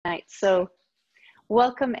So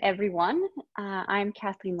welcome everyone. I'm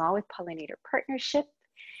Kathleen Law with Pollinator Partnership.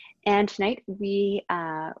 And tonight we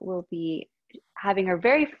will be having our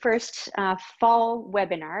very first fall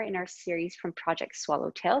webinar in our series from Project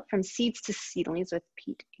Swallowtail, From Seeds to Seedlings with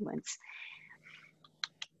Pete Ewins.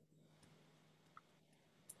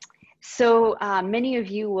 So many of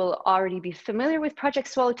you will already be familiar with Project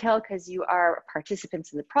Swallowtail because you are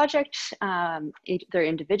participants in the project, either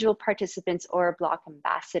individual participants or block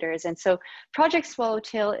ambassadors. And so Project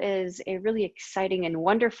Swallowtail is a really exciting and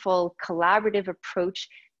wonderful collaborative approach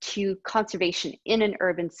to conservation in an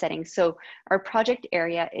urban setting. So our project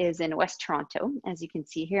area is in West Toronto, as you can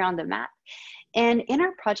see here on the map. And in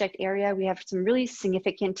our project area, we have some really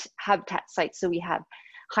significant habitat sites. So we have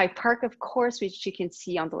High Park, of course, which you can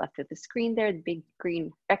see on the left of the screen there, the big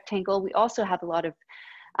green rectangle. We also have a lot of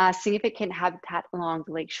significant habitat along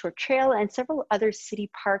the Lakeshore Trail and several other city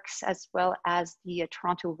parks, as well as the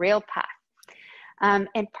Toronto Rail Path.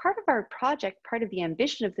 And part of our project, part of the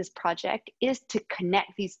ambition of this project is to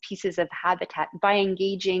connect these pieces of habitat by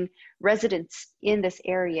engaging residents in this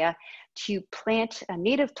area to plant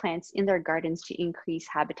native plants in their gardens to increase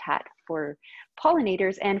habitat for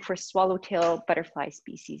pollinators and for swallowtail butterfly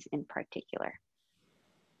species in particular.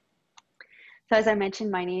 So as I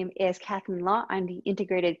mentioned, my name is Kathleen Law. I'm the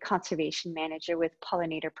Integrated Conservation Manager with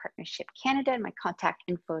Pollinator Partnership Canada, and my contact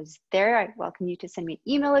info is there. I welcome you to send me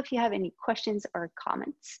an email if you have any questions or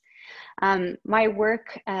comments. My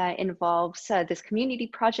work involves this community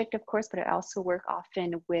project, of course, but I also work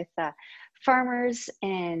often with farmers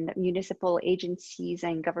and municipal agencies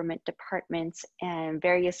and government departments and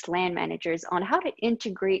various land managers on how to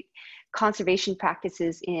integrate conservation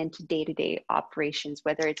practices into day-to-day operations,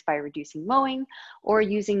 whether it's by reducing mowing or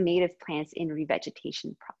using native plants in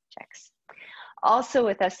revegetation projects. Also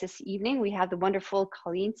with us this evening, we have the wonderful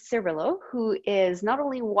Colleen Cirillo, who is not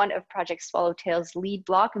only one of Project Swallowtail's lead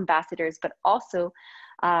block ambassadors, but also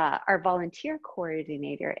our volunteer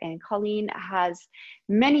coordinator. And Colleen has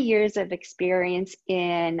many years of experience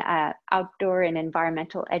in outdoor and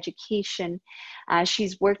environmental education.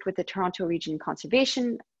 She's worked with the Toronto Region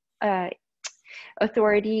Conservation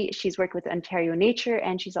Authority. She's worked with Ontario Nature,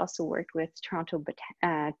 and she's also worked with Toronto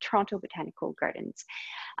Botanical Gardens.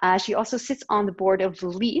 She also sits on the board of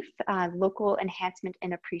LEAF, Local Enhancement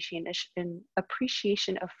and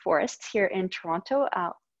Appreciation of Forests here in Toronto,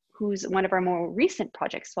 who's one of our more recent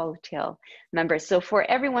Project Swallowtail members. So for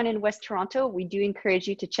everyone in West Toronto, we do encourage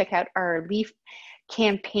you to check out our LEAF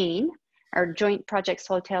campaign, our joint Project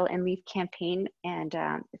Swallowtail and LEAF campaign, and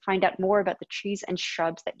find out more about the trees and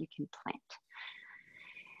shrubs that you can plant.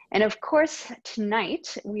 And of course,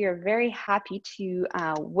 tonight, we are very happy to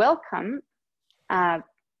welcome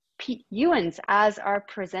Pete Ewins as our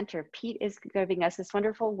presenter. Pete is giving us this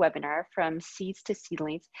wonderful webinar from Seeds to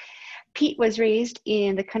Seedlings. Pete was raised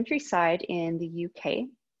in the countryside in the UK,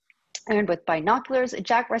 and with binoculars, a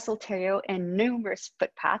Jack Russell Terrier, and numerous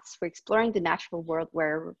footpaths for exploring the natural world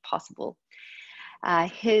wherever possible.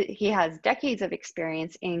 He has decades of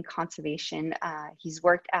experience in conservation. He's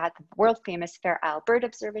worked at the world famous Fair Isle Bird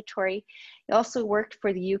Observatory. He also worked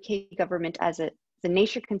for the UK government as the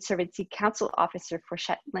Nature Conservancy Council Officer for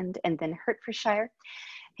Shetland and then Hertfordshire.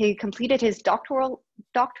 He completed his doctoral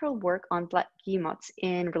work on black guillemots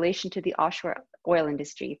in relation to the offshore oil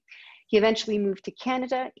industry. He eventually moved to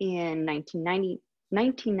Canada in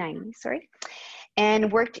 1990,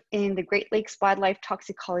 and worked in the Great Lakes Wildlife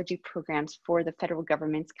Toxicology programs for the federal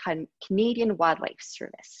government's Canadian Wildlife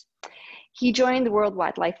Service. He joined the World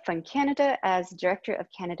Wildlife Fund Canada as director of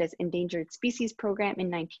Canada's Endangered Species Program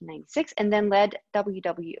in 1996, and then led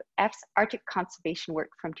WWF's Arctic conservation work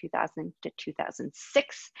from 2000 to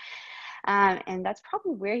 2006. And that's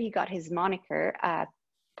probably where he got his moniker,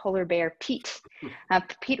 Polar Bear Pete.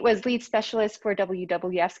 Pete was lead specialist for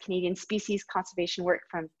WWF's Canadian species conservation work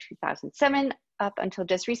from 2007 up until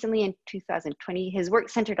just recently in 2020. His work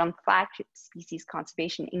centered on flagship species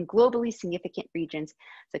conservation in globally significant regions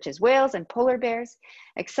such as whales and polar bears,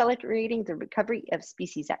 accelerating the recovery of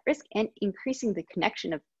species at risk and increasing the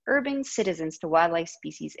connection of urban citizens to wildlife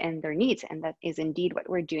species and their needs. And that is indeed what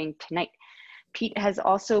we're doing tonight. Pete has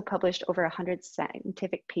also published over 100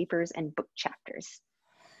 scientific papers and book chapters.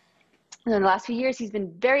 In the last few years, he's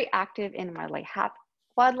been very active in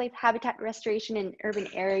wildlife habitat restoration in urban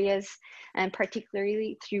areas, and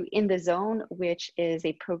particularly through In the Zone, which is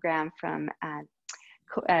a program from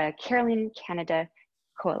Carolyn Canada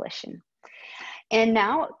Coalition. And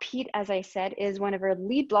now Pete, as I said, is one of our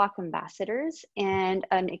lead block ambassadors and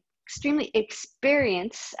an extremely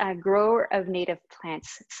experienced grower of native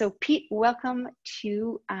plants. So Pete, welcome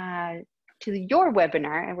to your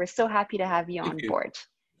webinar, and we're so happy to have you on board.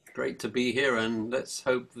 Great to be here, and let's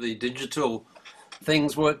hope the digital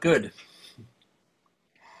things work good.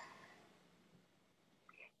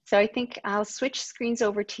 So I think I'll switch screens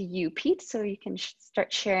over to you, Pete, so you can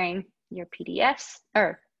start sharing your PDFs,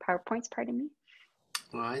 or PowerPoints, pardon me.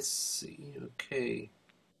 I see, okay.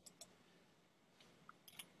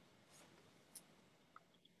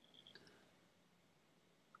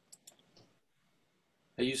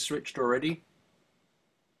 Are you switched already?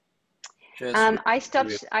 I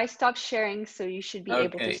stopped sharing, so you should be able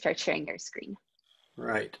to Okay. start sharing your screen.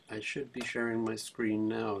 Right, I should be sharing my screen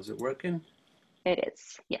now. Is it working? It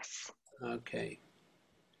is, yes. Okay.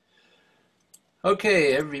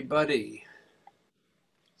 Okay, everybody.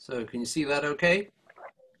 So can you see that okay?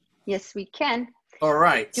 Yes, we can. All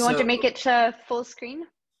right. Do you want to make it full screen?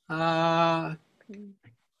 No,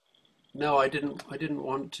 I didn't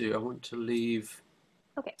want to. I want to leave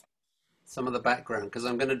some of the background because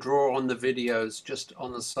I'm going to draw on the videos just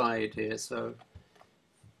on the side here. So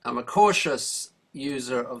I'm a cautious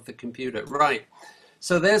user of the computer. Right.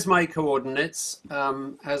 So there's my coordinates.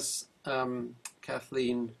 As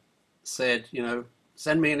Kathleen said,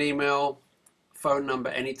 send me an email, phone number,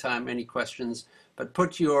 anytime, any questions, but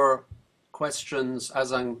put your questions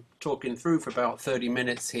as I'm talking through for about 30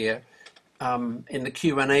 minutes here in the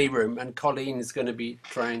Q&A room, and Colleen is going to be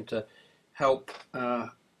trying to help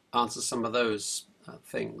answer some of those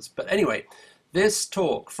things. But anyway, this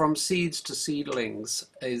talk, From Seeds to Seedlings,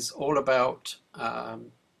 is all about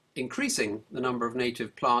increasing the number of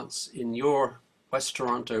native plants in your West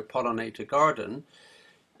Toronto pollinator garden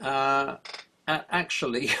at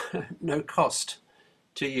actually no cost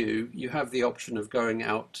to you. You have the option of going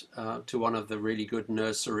out to one of the really good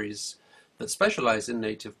nurseries that specialize in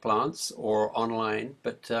native plants or online,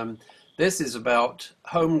 but this is about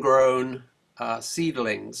homegrown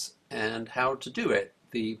seedlings and how to do it,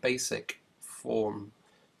 the basic form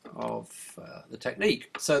of the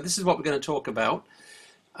technique. So this is what we're going to talk about.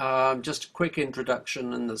 Just a quick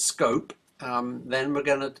introduction and the scope. Then we're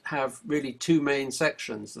going to have really two main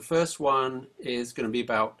sections. The first one is going to be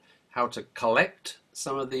about how to collect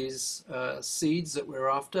some of these seeds that we're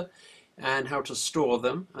after and how to store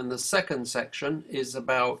them. And the second section is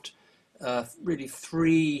about really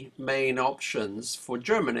three main options for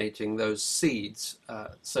germinating those seeds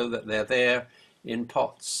so that they're there in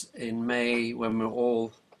pots in May when we're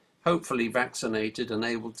all hopefully vaccinated and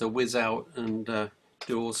able to whiz out and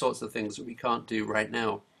do all sorts of things that we can't do right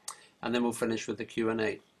now. And then we'll finish with the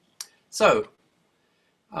Q&A. So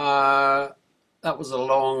that was a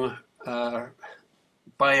long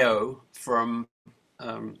bio from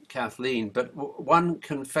Kathleen, but one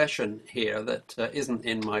confession here that isn't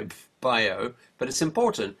in my bio, but it's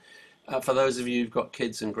important for those of you who've got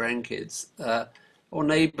kids and grandkids or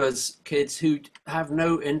neighbors' kids who have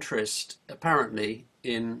no interest apparently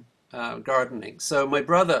in gardening. So my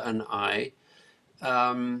brother and I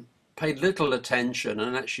paid little attention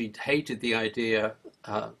and actually hated the idea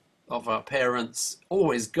of our parents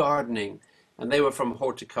always gardening, and they were from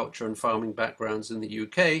horticulture and farming backgrounds in the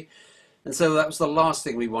UK, and so that was the last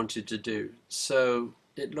thing we wanted to do. So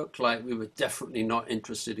it looked like we were definitely not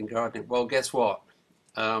interested in gardening. Well, guess what?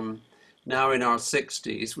 Now in our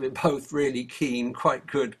 60s, we're both really keen, quite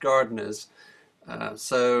good gardeners.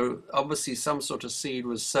 So obviously some sort of seed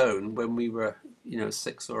was sown when we were,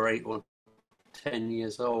 6 or 8 or 10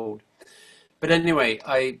 years old. But anyway,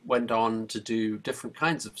 I went on to do different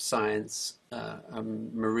kinds of science,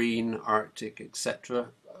 marine, Arctic, etc.,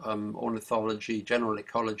 ornithology, general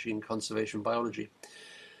ecology, and conservation biology.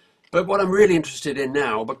 But what I'm really interested in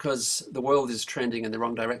now, because the world is trending in the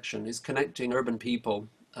wrong direction, is connecting urban people.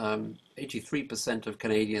 83% of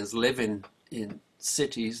Canadians live in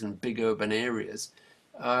cities and big urban areas,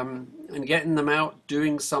 and getting them out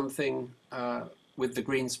doing something with the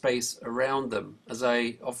green space around them. As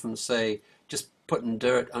I often say, just putting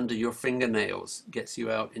dirt under your fingernails gets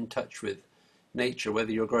you out in touch with nature,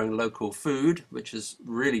 whether you're growing local food, which has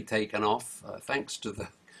really taken off thanks to the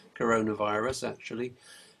coronavirus actually,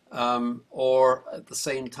 or at the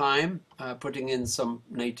same time putting in some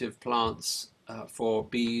native plants for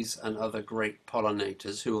bees and other great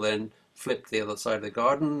pollinators who will then flip the other side of the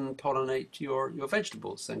garden and pollinate your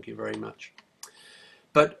vegetables. Thank you very much.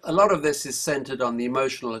 But a lot of this is centered on the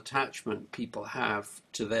emotional attachment people have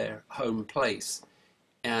to their home place.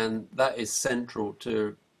 And that is central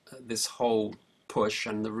to this whole push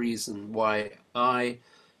and the reason why I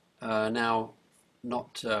now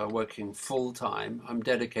not working full time, I'm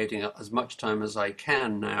dedicating as much time as I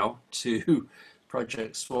can now to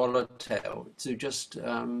Project Swallowtail to just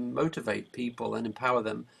motivate people and empower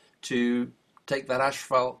them to take that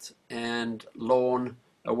asphalt and lawn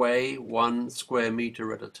away 1 square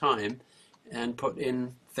meter at a time and put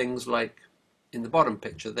in things like in the bottom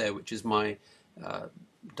picture there, which is my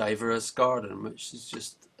diverse garden, which is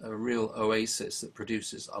just a real oasis that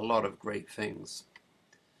produces a lot of great things.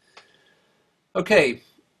 Okay,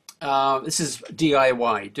 this is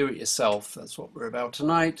DIY, do it yourself. That's what we're about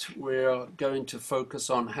tonight. We're going to focus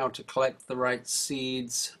on how to collect the right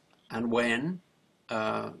seeds and when,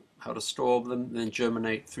 how to store them, then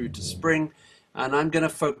germinate through to spring. And I'm going to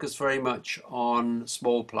focus very much on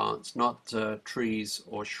small plants, not trees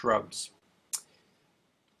or shrubs.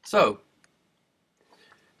 So,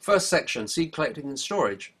 first section, seed collecting and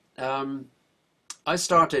storage. I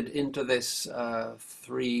started into this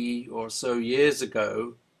 3 or so years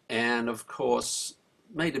ago, and of course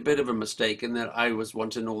made a bit of a mistake in that I was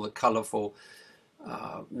wanting all the colourful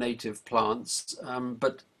native plants,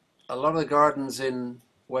 but a lot of the gardens in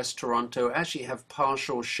West Toronto actually have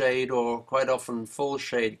partial shade or quite often full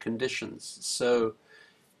shade conditions. So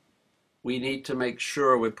we need to make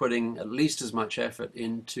sure we're putting at least as much effort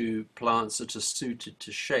into plants that are suited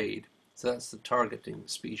to shade. So that's the targeting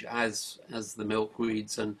species, as the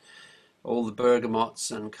milkweeds and all the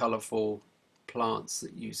bergamots and colourful plants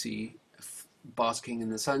that you see basking in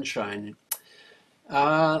the sunshine.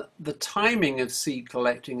 The timing of seed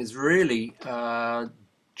collecting is really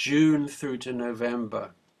June through to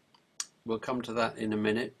November. We'll come to that in a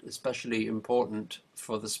minute, especially important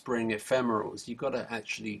for the spring ephemerals. You've got to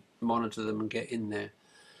actually monitor them and get in there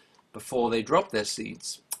before they drop their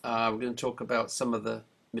seeds. We're going to talk about some of the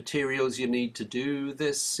materials you need to do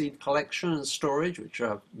this seed collection and storage, which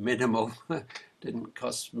are minimal, didn't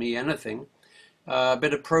cost me anything. A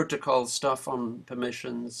bit of protocol stuff on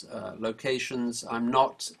permissions, locations. I'm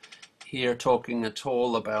not here talking at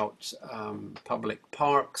all about public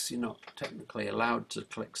parks. You're not technically allowed to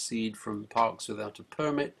collect seed from parks without a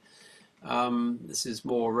permit. This is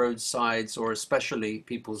more roadsides or especially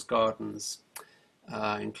people's gardens,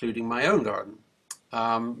 including my own garden.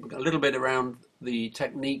 A little bit around the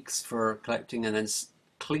techniques for collecting and then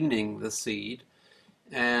cleaning the seed,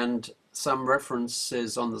 and some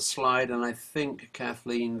references on the slide. And I think,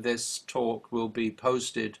 Kathleen, this talk will be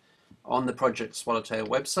posted on the Project Swallowtail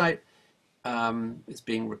website. It's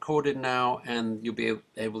being recorded now, and you'll be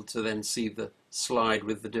able to then see the slide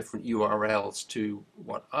with the different URLs to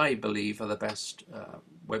what I believe are the best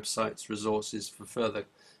websites, resources for further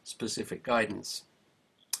specific guidance.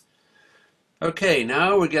 Okay,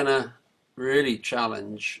 now we're going to really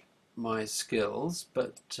challenge my skills,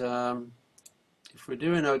 but if we're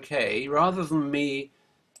doing okay, rather than me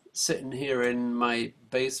sitting here in my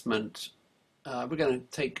basement, we're going to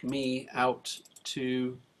take me out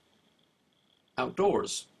to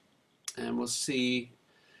outdoors, and we'll see.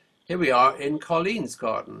 Here we are in Colleen's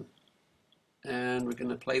garden, and we're going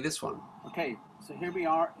to play this one. Okay, so here we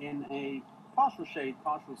are in a partial shade,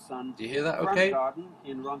 partial sun. Do you hear that okay? Garden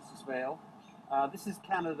in Roncesvalles. This is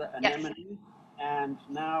Canada anemone, yes. And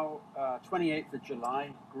now 28th of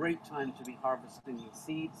July, great time to be harvesting these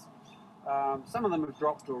seeds. Some of them have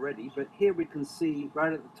dropped already, but here we can see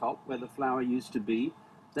right at the top where the flower used to be,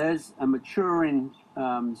 there's a maturing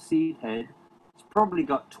seed head. It's probably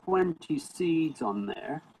got 20 seeds on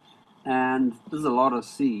there, and there's a lot of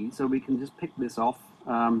seeds, so we can just pick this off.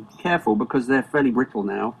 Careful, because they're fairly brittle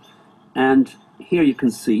now. And here you can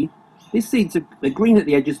see these seeds they're green at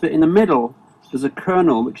the edges, but in the middle there's a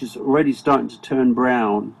kernel which is already starting to turn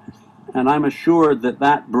brown, and I'm assured that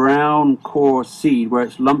that brown core seed where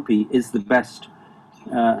it's lumpy is the best,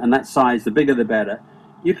 and that size, the bigger the better.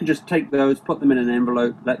 You can just take those, put them in an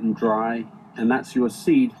envelope, let them dry, and that's your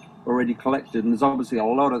seed already collected. And there's obviously a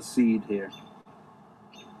lot of seed here.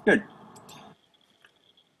 Good.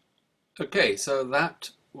 Okay, so that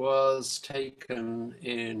was taken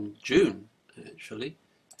in June, actually,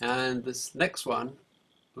 and this next one,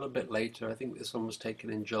 a little bit later, I think this one was taken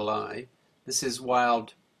in July. This is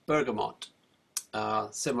wild bergamot,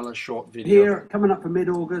 similar short video. Here, coming up for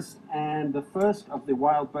mid-August, and the first of the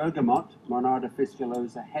wild bergamot, Monarda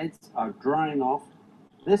fistulosa heads, are drying off.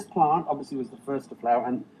 This plant obviously was the first to flower,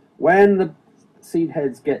 and when the seed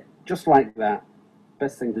heads get just like that,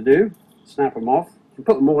 best thing to do, snap them off. You can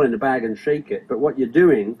put them all in a bag and shake it, but what you're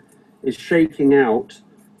doing is shaking out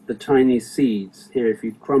the tiny seeds. Here, if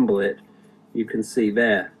you crumble it, you can see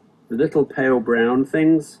there, the little pale brown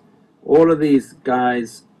things. All of these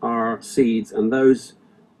guys are seeds, and those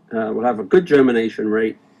will have a good germination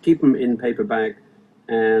rate. Keep them in paper bag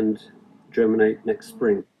and germinate next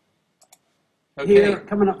spring. Okay. Here,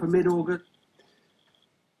 coming up for mid-August.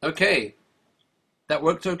 Okay, that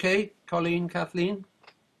worked okay, Colleen, Kathleen?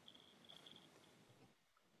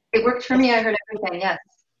 It worked for me, I heard everything, yes.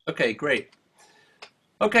 Okay, great.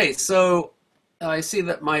 Okay, so I see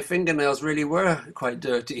that my fingernails really were quite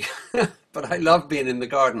dirty, but I love being in the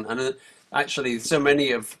garden. And actually, so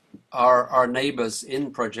many of our neighbors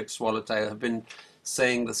in Project Swallowtail have been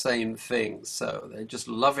saying the same thing. So they're just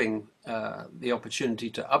loving the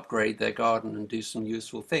opportunity to upgrade their garden and do some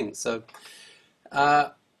useful things. So uh,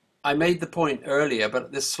 I made the point earlier,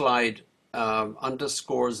 but this slide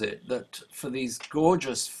underscores it, that for these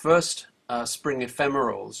gorgeous first spring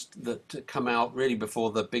ephemerals that come out really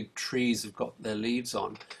before the big trees have got their leaves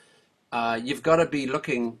on, you've got to be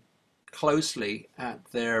looking closely at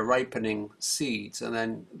their ripening seeds, and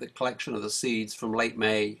then the collection of the seeds from late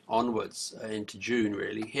May onwards into June,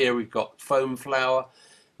 really. Here we've got foam flower.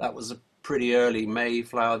 That was a pretty early May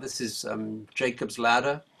flower. This is Jacob's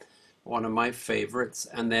Ladder, one of my favorites,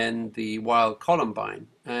 and then the wild columbine.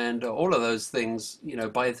 And all of those things, you know,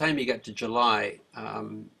 by the time you get to July,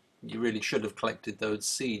 you really should have collected those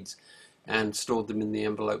seeds and stored them in the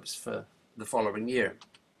envelopes for the following year.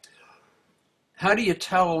 How do you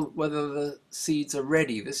tell whether the seeds are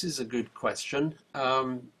ready? This is a good question.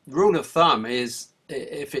 Rule of thumb is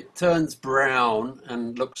if it turns brown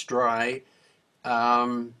and looks dry,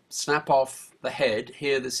 snap off the head.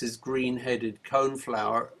 Here, this is green-headed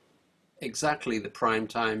coneflower, exactly the prime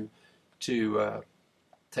time to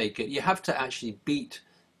take it. You have to actually beat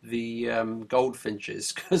the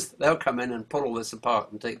goldfinches, because they'll come in and pull all this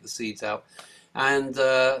apart and take the seeds out. And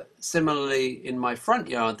similarly, in my front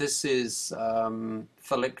yard, this is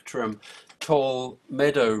Thalictrum tall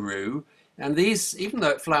meadow rue. And these, even though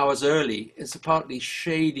it flowers early, it's a partly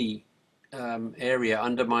shady area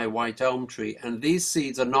under my white elm tree. And these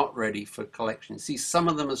seeds are not ready for collection. See, some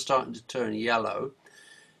of them are starting to turn yellow.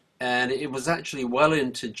 And it was actually well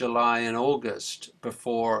into July and August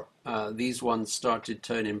before these ones started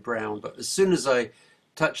turning brown. But as soon as I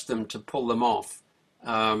touched them to pull them off,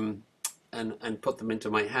 and put them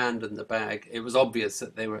into my hand and the bag, it was obvious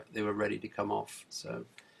that they were ready to come off. So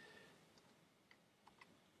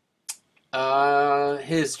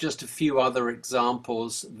here's just a few other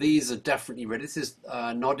examples. These are definitely ready. This is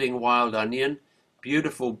nodding wild onion,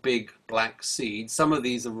 beautiful big black seeds. Some of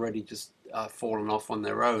these have already just fallen off on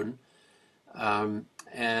their own.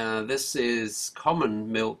 And this is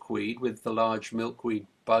common milkweed with the large milkweed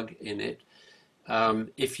bug in it.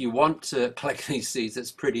 If you want to collect these seeds,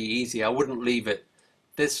 it's pretty easy. I wouldn't leave it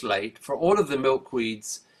this late. For all of the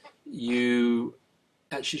milkweeds, you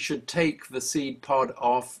actually should take the seed pod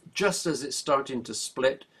off just as it's starting to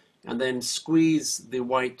split, and then squeeze the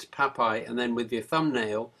white papayi, and then with your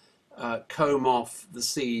thumbnail comb off the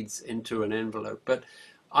seeds into an envelope. But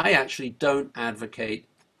I actually don't advocate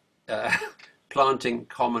planting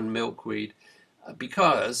common milkweed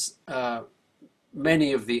because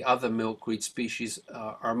many of the other milkweed species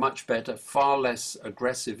are much better, far less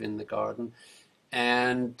aggressive in the garden,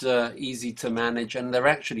 and easy to manage. And they're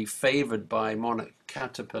actually favored by monarch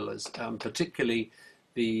caterpillars, particularly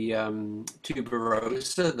the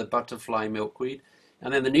tuberosa, the butterfly milkweed.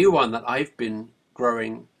 And then the new one that I've been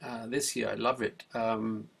growing this year, I love it,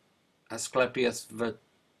 Asclepias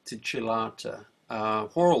verticillata,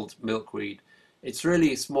 whorled milkweed. It's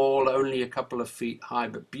really small, only a couple of feet high,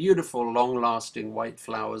 but beautiful, long-lasting white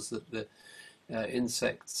flowers that the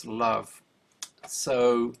insects love.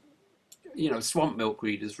 So, you know, swamp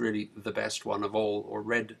milkweed is really the best one of all, or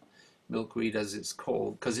red milkweed as it's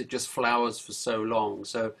called, because it just flowers for so long.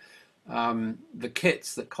 So the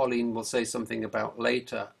kits that Colleen will say something about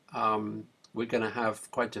later, we're going to have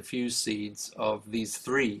quite a few seeds of these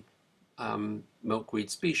three milkweed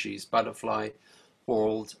species: butterfly,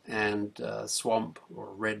 whorled, and swamp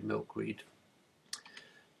or red milkweed.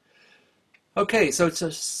 Okay, so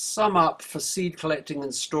to sum up for seed collecting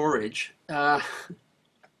and storage,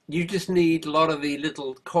 you just need a lot of the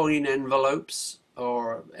little coin envelopes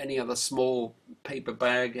or any other small paper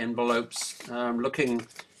bag envelopes, looking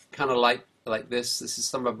kind of like this. This is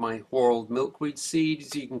some of my whorled milkweed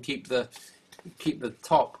seeds. You can keep the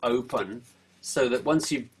top open so that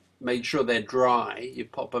once you've made sure they're dry, you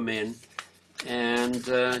pop them in, and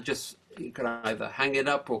just you can either hang it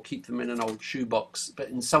up or keep them in an old shoebox, but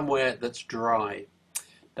in somewhere that's dry.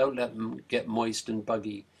 Don't let them get moist and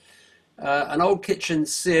buggy. An old kitchen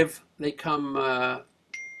sieve, they come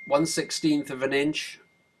 1/16 of an inch,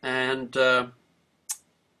 and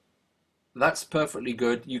that's perfectly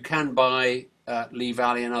good. You can buy Lee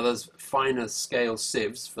Valley and others finer scale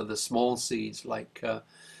sieves for the small seeds like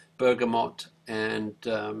bergamot and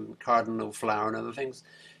cardinal flower and other things.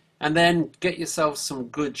 And then get yourself some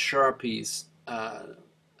good Sharpies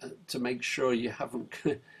to make sure you haven't,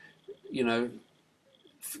 you know,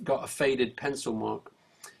 got a faded pencil mark.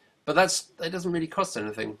 But that doesn't really cost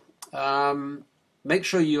anything. make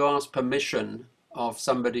sure you ask permission of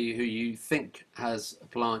somebody who you think has a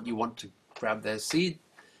plant you want to grab their seed.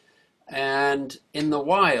 And in the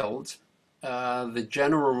wild, the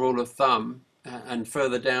general rule of thumb, and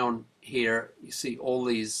further down here, you see all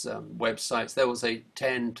these websites, there was a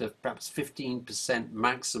 10 to perhaps 15%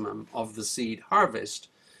 maximum of the seed harvest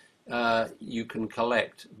you can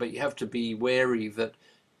collect. But you have to be wary that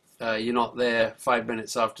you're not there 5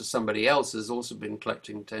 minutes after somebody else has also been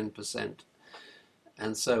collecting 10%.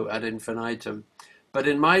 And so ad infinitum. But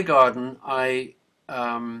in my garden, I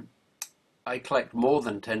collect more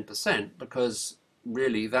than 10% because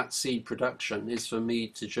really that seed production is for me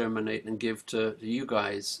to germinate and give to you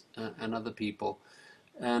guys and other people.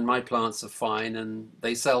 And my plants are fine and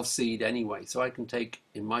they self-seed anyway, so I can take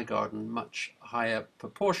in my garden much higher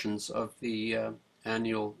proportions of the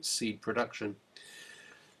annual seed production.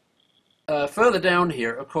 Further down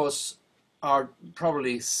here, of course, are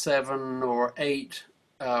probably 7 or 8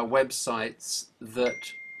 websites that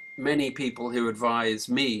many people who advise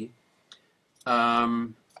me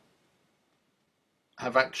have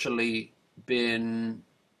actually been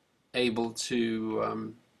able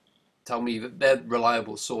to tell me that they're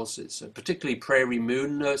reliable sources, so particularly Prairie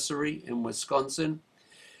Moon Nursery in Wisconsin.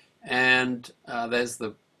 And there's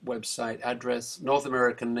the website address. North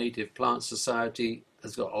American Native Plant Society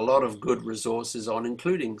has got a lot of good resources on,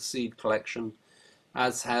 including seed collection,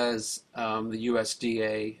 as has the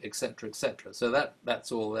USDA, etc., etc. So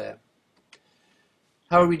that's all there.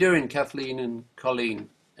 How are we doing, Kathleen and Colleen?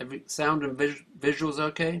 Every sound and visuals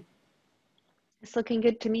okay? It's looking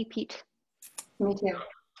good to me, Pete. Me too.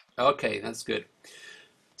 Okay, that's good.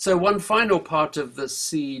 So one final part of the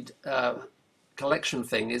seed collection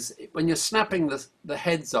thing is when you're snapping the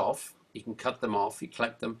heads off, you can cut them off, you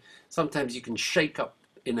collect them. Sometimes you can shake up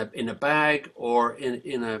in a bag or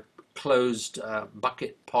in a closed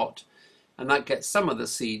bucket pot, and that gets some of the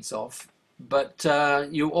seeds off. But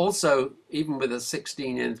you also, even with a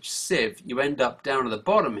 16-inch sieve, you end up down at the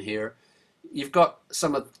bottom here, you've got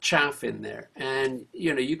some of the chaff in there, and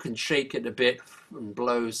you can shake it a bit and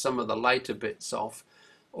blow some of the lighter bits off,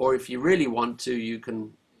 or if you really want to, you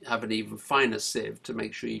can have an even finer sieve to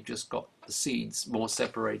make sure you've just got the seeds more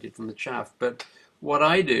separated from the chaff. But what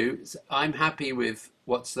I do is I'm happy with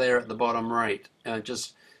what's there at the bottom right,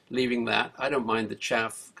 just leaving that. I don't mind the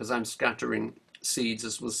chaff because I'm scattering seeds,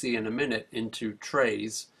 as we'll see in a minute, into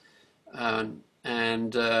trays,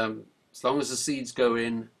 and as long as the seeds go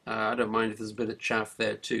in, I don't mind if there's a bit of chaff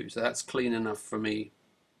there too, so that's clean enough for me.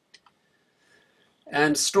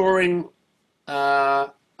 And storing,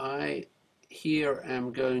 I here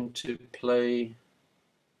am going to play,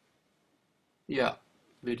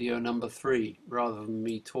 video number 3 rather than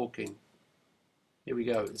me talking. Here we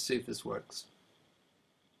go, let's see if this works.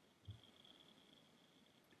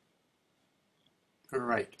 All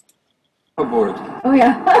right. Board. Oh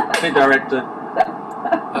yeah. Hey, director.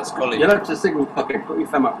 That's Colleen. You'll have to signal. Okay, put your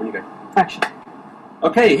thumb up when you go. Action.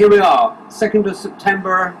 Okay, here we are, 2nd of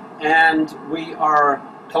September, and we are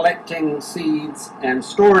collecting seeds and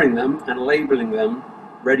storing them and labeling them,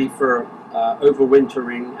 ready for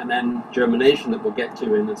overwintering and then germination that we'll get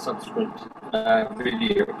to in a subsequent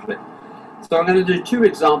video clip. So I'm going to do 2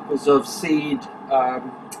 examples of seed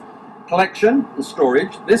collection and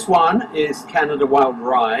storage. This one is Canada Wild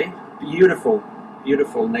Rye, beautiful,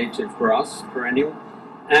 beautiful native grass, perennial.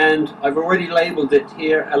 And I've already labeled it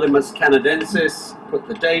here, Elymus canadensis, put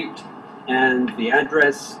the date and the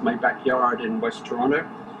address, my backyard in West Toronto.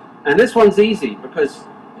 And this one's easy because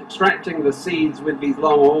extracting the seeds with these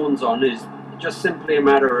long horns on is just simply a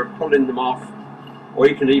matter of pulling them off, or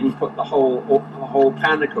you can even put the whole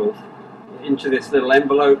panicle into this little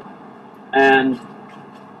envelope and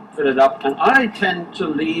fill it up. And I tend to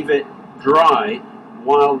leave it dry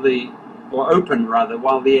or open rather,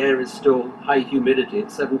 while the air is still high humidity at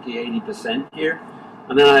 70–80% here,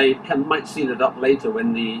 and then I might seal it up later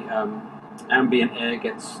when the ambient air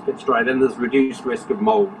gets dry. Then there's reduced risk of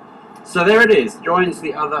mold. So there it is, joins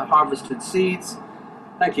the other harvested seeds.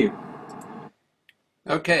 Thank you.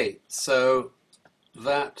 Okay, so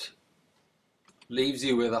that leaves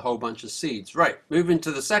you with a whole bunch of seeds. Right, moving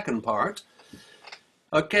to the second part.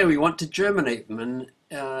 Okay, we want to germinate them,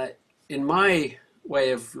 and in my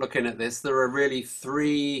way of looking at this, there are really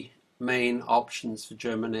 3 main options for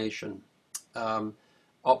germination.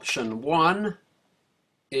 Option 1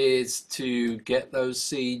 is to get those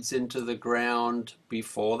seeds into the ground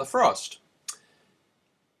before the frost.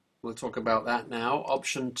 We'll talk about that now.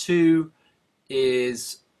 Option 2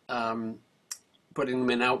 is putting them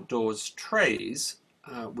in outdoors trays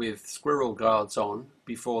with squirrel guards on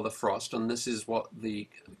before the frost, and this is what the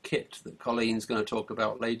kit that Colleen's going to talk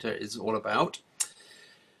about later is all about.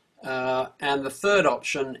 And the third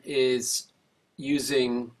option is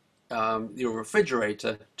using your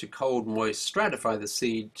refrigerator to cold moist stratify the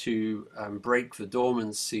seed to break the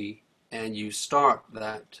dormancy, and you start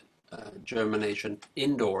that germination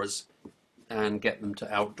indoors and get them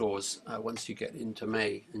to outdoors once you get into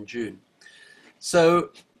May and June. So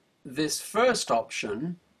this first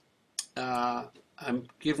option, I'm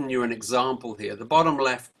giving you an example here. The bottom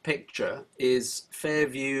left picture is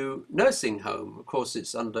Fairview Nursing Home. Of course,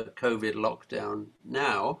 it's under COVID lockdown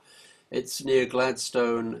now. It's near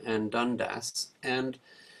Gladstone and Dundas. And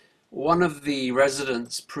one of the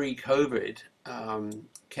residents pre-COVID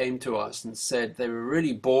came to us and said they were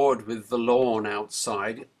really bored with the lawn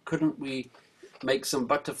outside. Couldn't we make some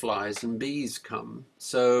butterflies and bees come?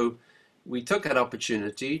 So we took that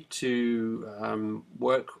opportunity to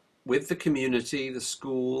work with the community, the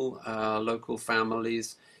school, local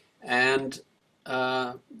families, and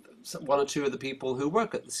one or two of the people who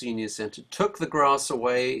work at the senior centre took the grass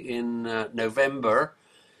away in November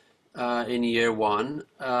in year one,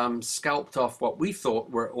 scalped off what we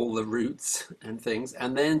thought were all the roots and things,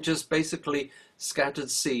 and then just basically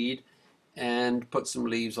scattered seed and put some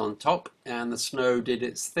leaves on top, and the snow did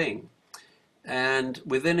its thing. And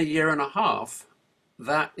within a year and a half,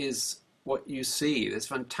 that is what you see, this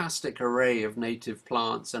fantastic array of native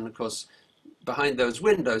plants. And of course, behind those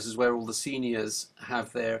windows is where all the seniors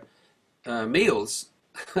have their meals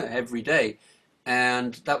every day.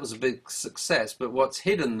 And that was a big success. But what's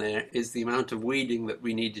hidden there is the amount of weeding that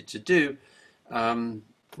we needed to do.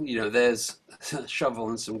 There's a shovel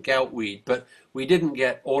and some gout weed, but we didn't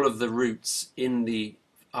get all of the roots in the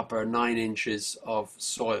upper 9 inches of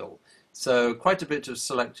soil. So quite a bit of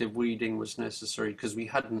selective weeding was necessary because we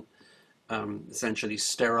hadn't essentially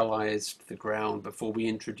sterilized the ground before we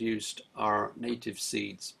introduced our native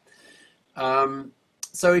seeds.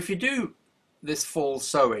 So if you do this fall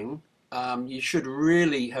sowing, you should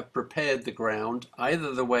really have prepared the ground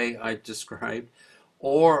either the way I described,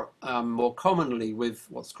 or more commonly with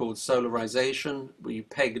what's called solarization, where you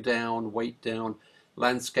peg down, weight down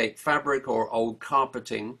landscape fabric or old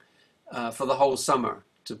carpeting for the whole summer,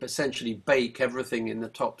 to essentially bake everything in the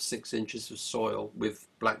top 6 inches of soil with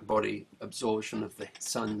black body absorption of the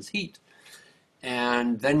sun's heat.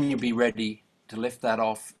 And then you'll be ready to lift that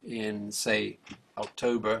off in, say,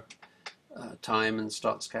 October time and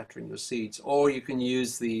start scattering your seeds. Or you can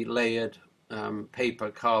use the layered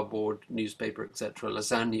paper, cardboard, newspaper, etc.,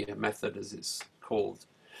 lasagna method, as it's called.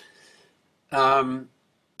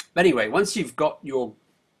 Anyway, once you've got your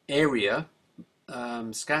area,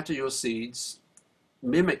 scatter your seeds,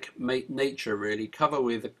 mimic nature really, cover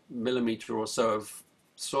with a millimeter or so of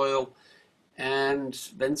soil and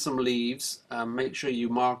then some leaves. Make sure you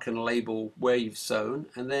mark and label where you've sown,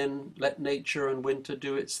 and then let nature and winter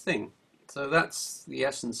do its thing. So that's the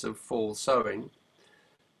essence of fall sowing.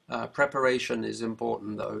 Preparation is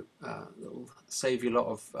important though. It'll save you a lot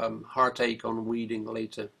of heartache on weeding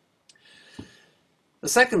later. The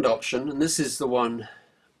second option, and this is the one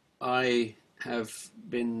I have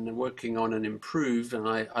been working on and improved, and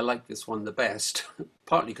I like this one the best,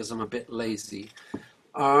 partly because I'm a bit lazy.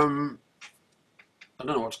 I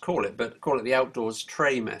don't know what to call it, but call it the outdoors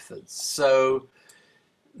tray method. So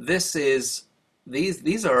this is,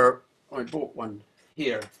 these are, I bought one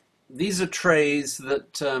here. These are trays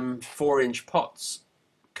that 4-inch pots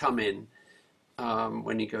come in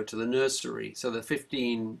when you go to the nursery. So the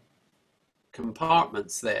 15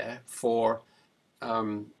 compartments there for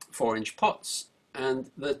 4-inch pots, and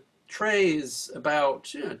the tray is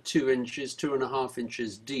about 2 inches, 2.5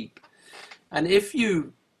 inches deep. And if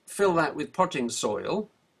you fill that with potting soil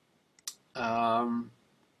and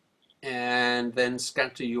then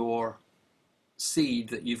scatter your seed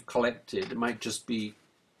that you've collected, it might just be,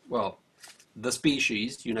 well, the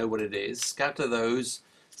species, you know what it is, scatter those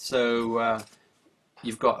so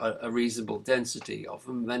you've got a reasonable density of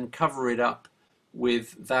them, then cover it up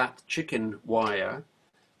with that chicken wire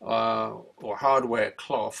or hardware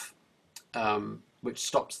cloth, which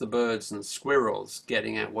stops the birds and squirrels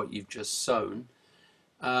getting at what you've just sown.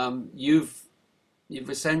 You've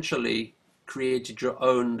essentially created your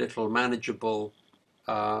own little manageable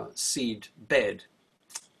seed bed,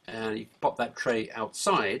 and you pop that tray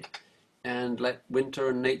outside and let winter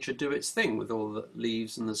and nature do its thing with all the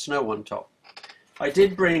leaves and the snow on top. I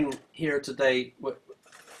did bring here today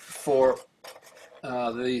for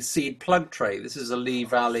the seed plug tray. This is a Lee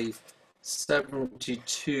Valley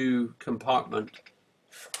 72 compartment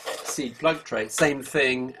seed plug tray. Same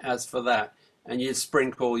thing as for that. And you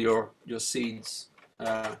sprinkle your seeds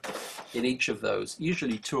in each of those,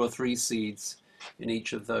 usually 2 or 3 seeds in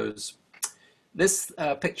each of those. This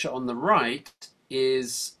picture on the right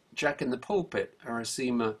is Jack in the Pulpit,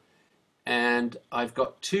 Aracema, and I've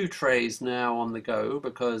got 2 trays now on the go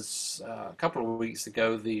because a couple of weeks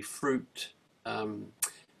ago the fruit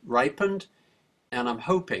ripened, and I'm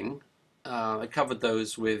hoping, I covered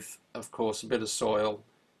those with, of course, a bit of soil,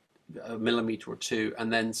 a millimetre or 2,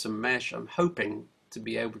 and then some mesh. I'm hoping to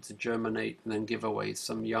be able to germinate and then give away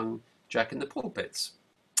some young Jack in the Pulpits.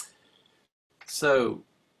 So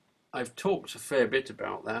I've talked a fair bit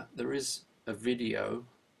about that. There is a video,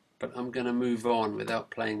 but I'm going to move on without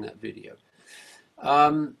playing that video.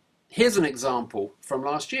 Here's an example from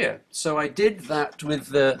last year. So I did that with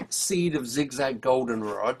the seed of zigzag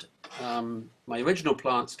goldenrod. My original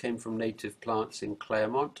plants came from native plants in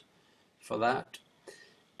Claremont for that.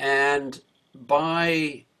 And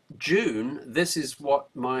by June, this is what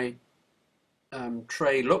my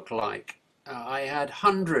tray looked like. I had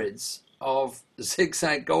hundreds of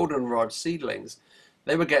zigzag goldenrod seedlings.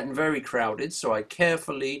 They were getting very crowded, so I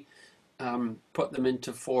carefully put them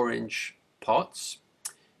into 4-inch pots,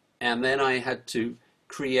 and then I had to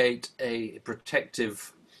create a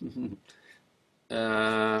protective,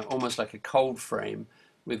 almost like a cold frame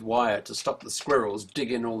with wire to stop the squirrels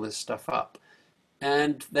digging all this stuff up.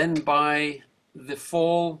 And then by the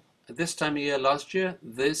fall, at this time of year last year,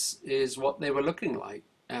 this is what they were looking like,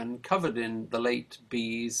 and covered in the late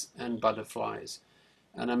bees and butterflies.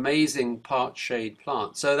 An amazing part shade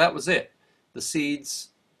plant. So that was it. The seeds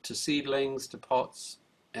to seedlings to pots,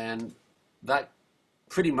 and that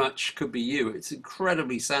pretty much could be you. It's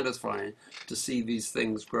incredibly satisfying to see these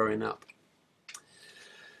things growing up.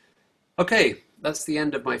 Okay, that's the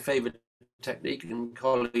end of my favorite technique, and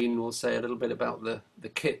Colleen will say a little bit about the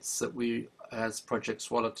kits that we, as Project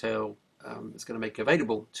Swallowtail, is going to make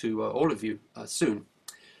available to all of you soon.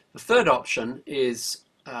 The third option is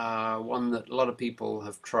one that a lot of people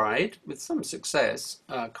have tried with some success,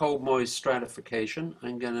 cold moist stratification.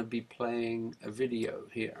 I'm going to be playing a video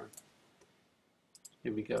here.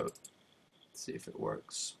 Here we go. Let's see if it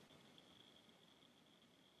works.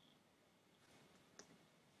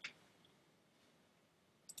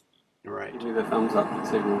 All right. Give me the thumbs up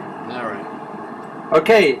signal. All right.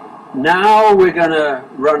 Okay, now we're going to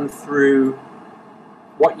run through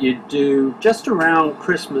what you do just around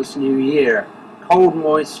Christmas, New Year. Cold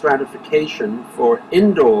moist stratification for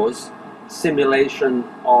indoors simulation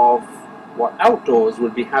of what outdoors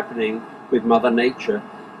would be happening with Mother Nature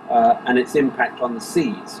and its impact on the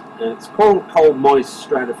seeds. And it's called cold moist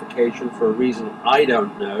stratification for a reason I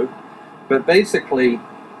don't know, but basically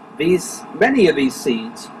many of these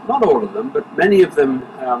seeds, not all of them, but many of them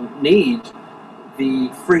need the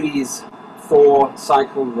freeze thaw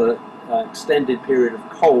cycle, the extended period of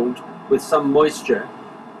cold with some moisture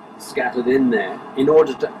scattered in there in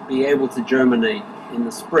order to be able to germinate in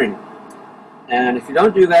the spring. And if you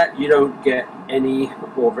don't do that, you don't get any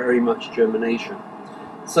or very much germination.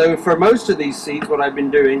 So for most of these seeds, what I've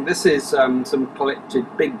been doing, this is some collected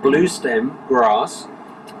big blue stem grass.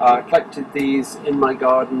 Collected these in my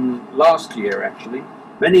garden last year actually.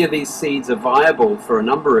 Many of these seeds are viable for a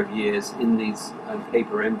number of years in these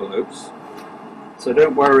paper envelopes. So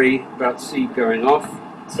don't worry about seed going off.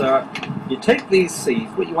 So you take these seeds,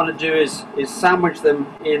 what you want to do is sandwich them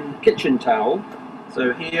in kitchen towel.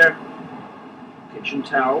 So here, kitchen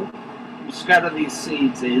towel, you scatter these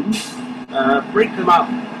seeds in, break them up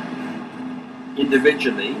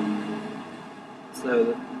individually so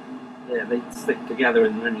that there they stick together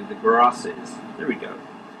in many of the grasses. There we go.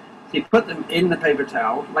 So you put them in the paper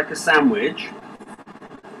towel like a sandwich,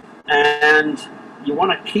 and you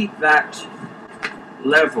want to keep that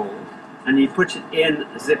level, and you put it in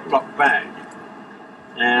a Ziploc bag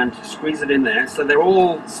and squeeze it in there so they're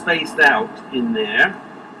all spaced out in there.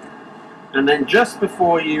 And then just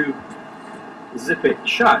before you zip it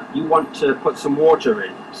shut, you want to put some water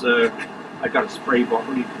in. So I got a spray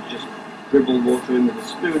bottle. You could just dribble water in with a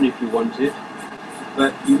spoon if you wanted,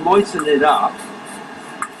 but you moisten it up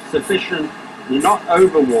sufficient. You're not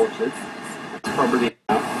overwatered. That's probably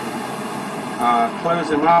enough. Close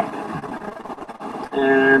them up,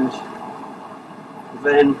 and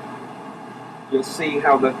then you'll see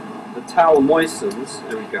how the towel moistens.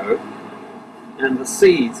 There we go. And the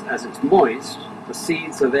seeds, as it's moist, the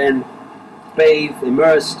seeds are then bathed,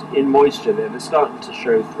 immersed in moisture there. They're starting to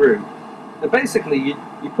show through. And basically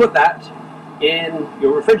you put that in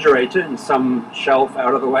your refrigerator in some shelf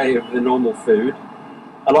out of the way of the normal food,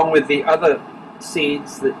 along with the other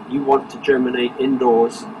seeds that you want to germinate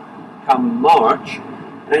indoors come March,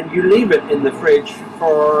 and you leave it in the fridge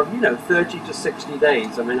for 30 to 60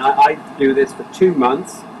 days. I mean, I do this for 2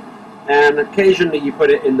 months, and occasionally you put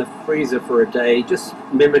it in the freezer for a day, just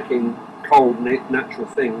mimicking cold natural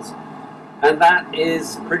things. And that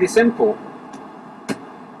is pretty simple.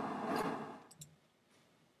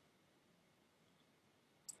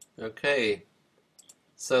 Okay,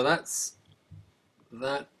 so that's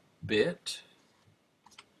that bit.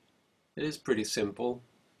 It is pretty simple.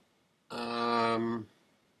 And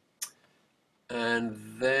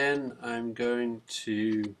then I'm going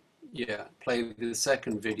to, play the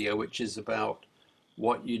second video, which is about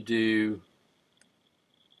what you do.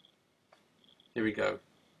 Here we go.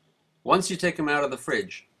 Once you take them out of the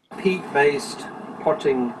fridge. Peat-based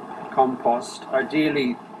potting compost,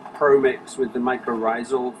 ideally pro-mix with the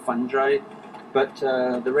mycorrhizal fungi, but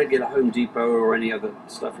the regular Home Depot or any other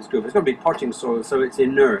stuff is good. But it's got to be potting soil, so it's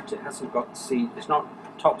inert. It hasn't got seed. It's not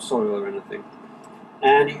topsoil or anything.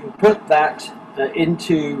 And you can put that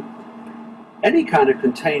into any kind of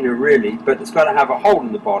container really, but it's got to have a hole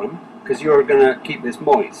in the bottom because you're going to keep this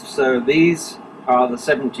moist. So these are the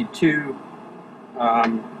 72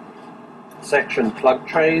 section plug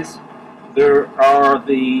trays. There are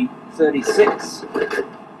the 36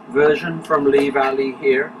 version from Lee Valley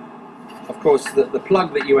here. Of course, the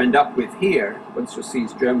plug that you end up with here, once your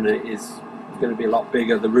seeds germinate, is going to be a lot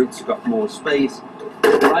bigger. The roots have got more space.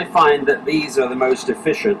 But I find that these are the most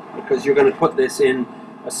efficient because you're going to put this in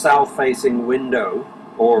a south-facing window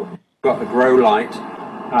or got a grow light,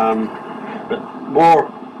 but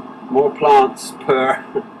more plants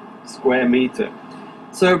per square meter.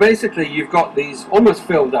 So basically, you've got these almost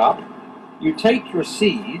filled up. You take your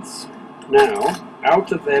seeds now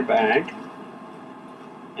out of their bag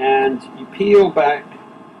and you peel back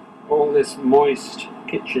all this moist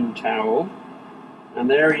kitchen towel, and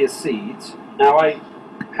there are your seeds. Now I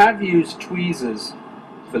have used tweezers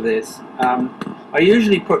for this. I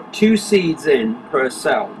usually put 2 seeds in per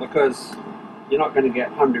cell because you're not going to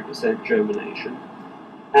get 100% germination,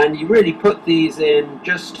 and you really put these in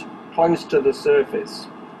just close to the surface,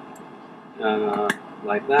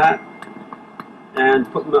 like that, and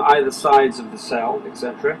put them at either sides of the cell,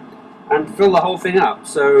 etc., and fill the whole thing up.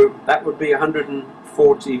 So that would be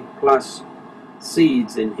 140 plus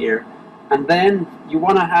seeds in here. And then you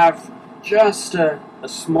want to have just a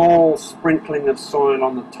small sprinkling of soil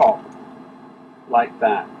on the top, like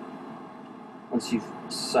that. Once you've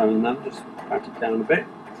sown them, just pat it down a bit,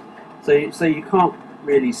 so you can't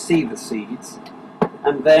really see the seeds.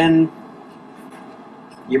 And then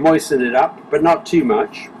you moisten it up, but not too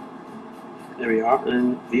much. There we are.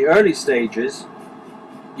 And the early stages,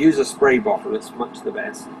 use a spray bottle, it's much the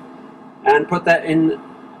best. And put that in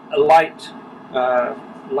a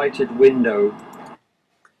lighted window.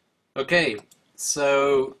 Okay,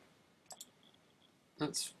 so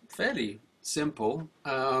that's fairly simple.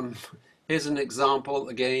 Here's an example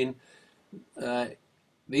again.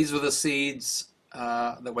 These were the seeds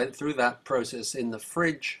that went through that process in the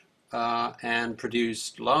fridge and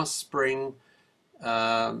produced last spring.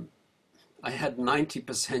 I had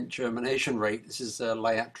 90% germination rate. This is a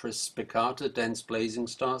Liatris spicata, dense blazing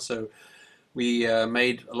star. So we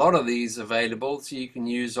made a lot of these available, so you can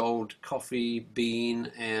use old coffee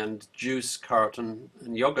bean and juice carton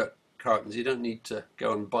and yogurt cartons. You don't need to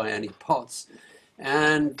go and buy any pots.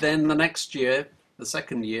 And then the next year, the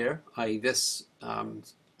second year, i.e. this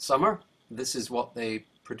summer, this is what they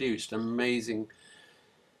produced. Amazing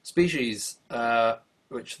species,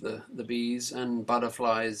 which the bees and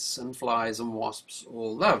butterflies and flies and wasps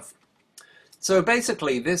all love. So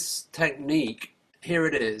basically this technique, here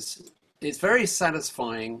it is. It's very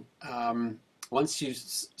satisfying once you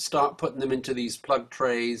start putting them into these plug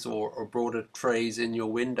trays or broader trays in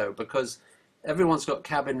your window, because everyone's got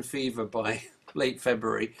cabin fever by late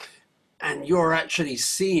February, and you're actually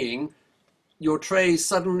seeing your trays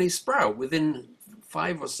suddenly sprout within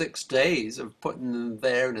 5 or 6 days of putting them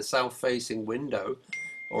there in a south-facing window,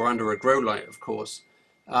 or under a grow light, of course.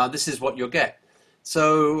 This is what you'll get.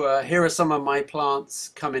 So here are some of my plants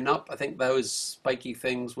coming up. I think those spiky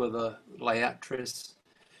things were the Liatris.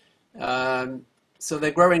 So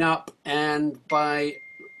they're growing up, and by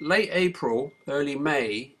late April, early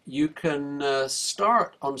May, you can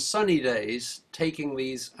start on sunny days taking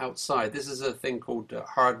these outside. This is a thing called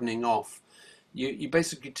hardening off. You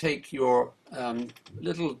basically take your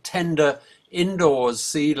little tender indoors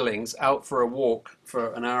seedlings out for a walk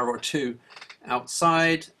for an hour or two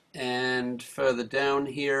outside, and further down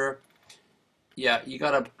here, you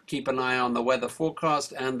got to keep an eye on the weather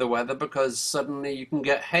forecast and the weather, because suddenly you can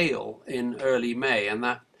get hail in early May, and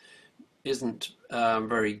that isn't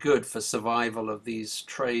very good for survival of these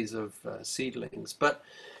trays of seedlings. But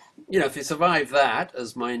if you survive that,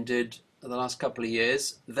 as mine did the last couple of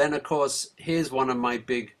years, then of course here's one of my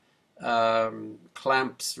big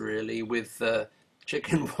clamps really, with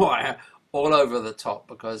chicken wire all over the top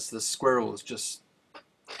because the squirrels just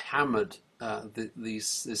hammered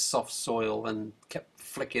this soft soil and kept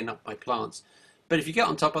flicking up my plants. But if you get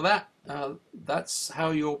on top of that, that's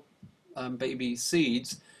how your baby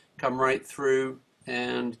seeds come right through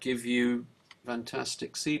and give you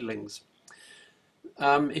fantastic seedlings.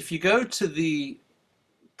 If you go to the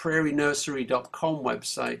prairienursery.com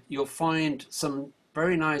website, you'll find some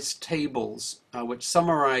very nice tables which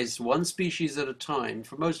summarize one species at a time.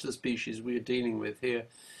 For most of the species we are dealing with here,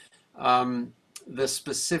 the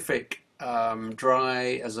specific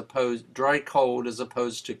dry cold as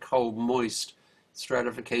opposed to cold moist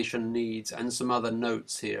stratification needs, and some other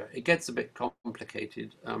notes here. It gets a bit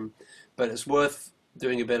complicated, but it's worth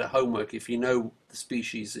doing a bit of homework if you know the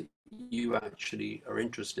species that you actually are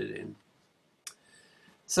interested in.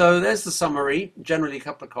 So there's the summary. Generally a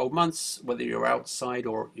couple of cold months, whether you're outside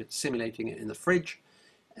or you're simulating it in the fridge.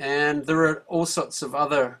 And there are all sorts of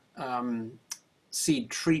other seed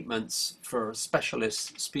treatments for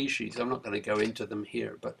specialist species. I'm not going to go into them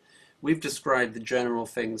here, but we've described the general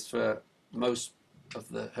things for most of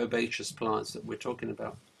the herbaceous plants that we're talking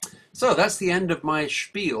about. So that's the end of my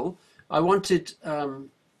spiel. I wanted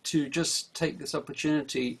to just take this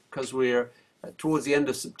opportunity, because we're towards the end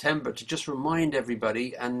of September, to just remind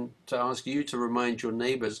everybody and to ask you to remind your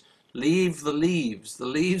neighbors, leave the leaves. The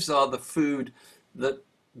leaves are the food that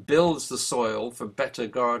builds the soil for better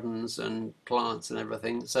gardens and plants and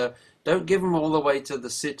everything. So don't give them all the way to the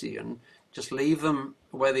city, and just leave them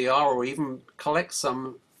where they are, or even collect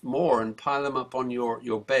some more and pile them up on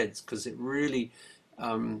your beds, because it really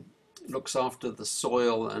looks after the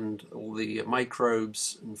soil and all the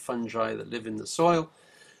microbes and fungi that live in the soil.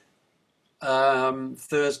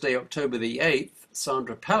 Thursday, October the 8th,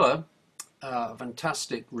 Sandra Peller, a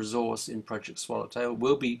fantastic resource in Project Swallowtail,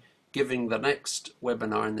 will be giving the next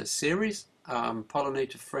webinar in this series,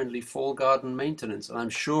 pollinator-friendly fall garden maintenance. And I'm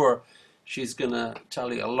sure she's going to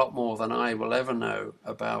tell you a lot more than I will ever know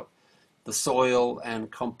about the soil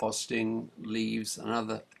and composting, leaves and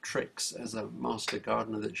other tricks as a master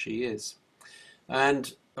gardener that she is.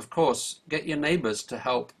 And of course, get your neighbors to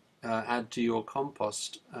help add to your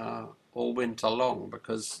compost all winter long,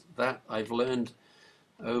 because that I've learned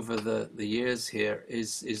over the years here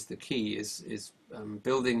is the key, is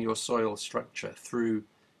building your soil structure through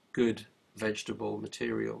good vegetable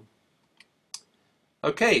material.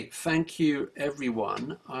 Okay, thank you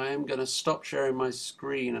everyone. I'm going to stop sharing my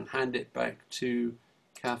screen and hand it back to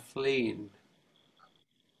Kathleen.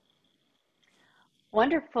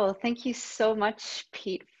 Wonderful. Thank you so much,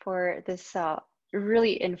 Pete, for this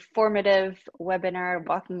really informative webinar,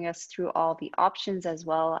 walking us through all the options as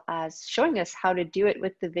well as showing us how to do it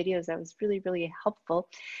with the videos. That was really, really helpful.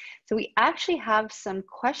 So we actually have some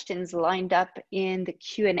questions lined up in the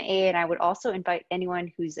Q&A, and I would also invite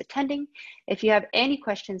anyone who's attending, if you have any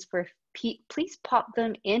questions for Pete, please pop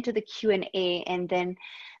them into the Q&A, and then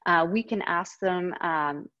we can ask them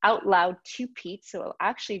out loud to Pete. So I'll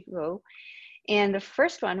actually go. And the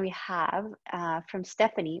first one we have from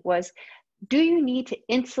Stephanie was, do you need to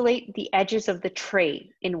insulate the edges of the tray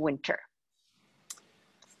in winter?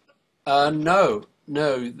 No.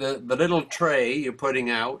 The little tray you're putting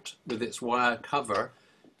out with its wire cover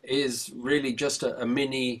is really just a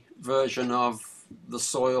mini version of the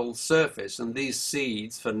soil surface. And these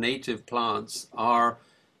seeds for native plants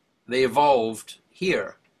they evolved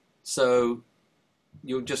here. So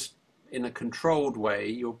you're just, in a controlled way,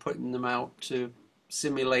 you're putting them out to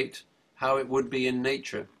simulate how it would be in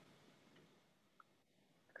nature.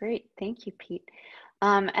 Great, thank you, Pete.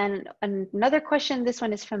 And another question, this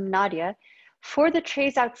one is from Nadia. For the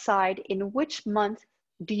trays outside, in which month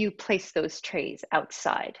do you place those trays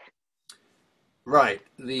outside? Right,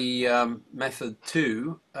 the method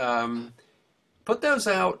 2, put those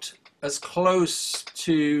out as close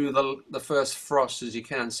to the first frost as you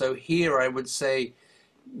can. So here I would say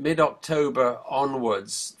mid-October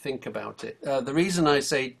onwards, think about it. The reason I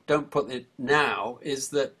say don't put it now is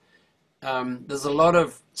that there's a lot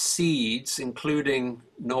of seeds, including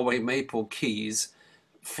Norway maple keys,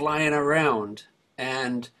 flying around,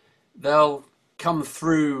 and they'll come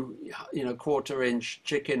through, quarter-inch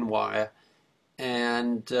chicken wire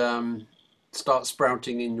and start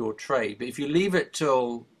sprouting in your tray. But if you leave it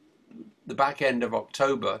till the back end of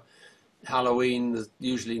October, Halloween, there's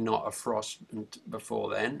usually not a frost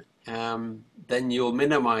before then you'll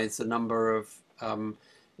minimize the number of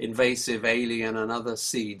invasive alien and other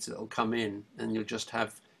seeds that will come in, and you'll just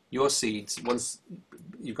have your seeds. Once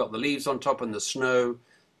you've got the leaves on top and the snow,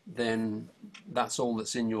 then that's all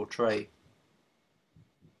that's in your tray.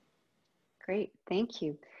 Great, thank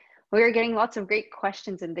you. We are getting lots of great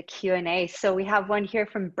questions in the Q&A. So we have one here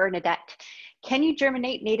from Bernadette. Can you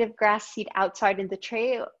germinate native grass seed outside in the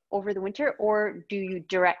tray over the winter, or do you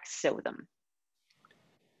direct sow them?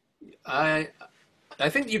 I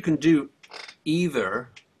think you can do either.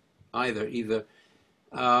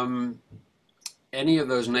 Any of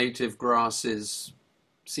those native grasses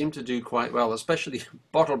seem to do quite well, especially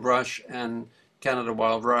bottlebrush and Canada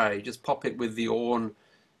wild rye. Just pop it with the awn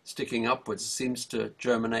sticking upwards, it seems to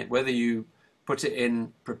germinate. Whether you put it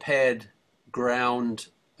in prepared ground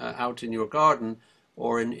out in your garden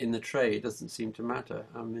or in the tray, it doesn't seem to matter.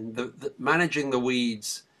 I mean, managing the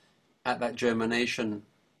weeds at that germination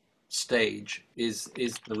stage is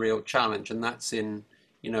the real challenge, and that's in,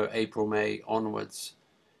 you know, April, May onwards,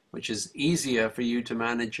 which is easier for you to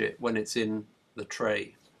manage it when it's in the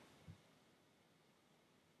tray.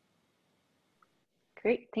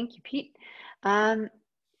 Great, thank you, Pete.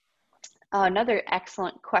 Another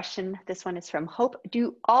excellent question. This one is from Hope.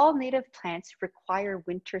 Do all native plants require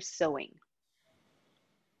winter sowing?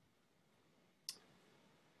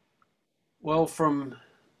 Well, from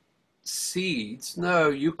seeds, no.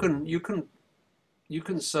 You can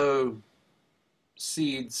sow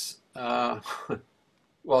seeds.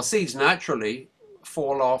 Well, seeds naturally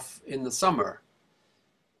fall off in the summer.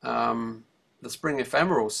 The spring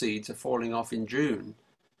ephemeral seeds are falling off in June,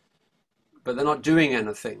 but they're not doing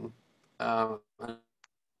anything until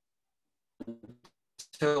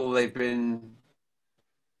they've been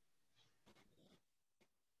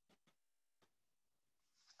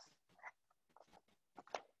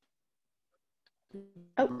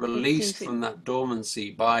released from that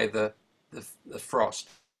dormancy by the frost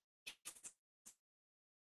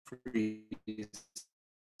freeze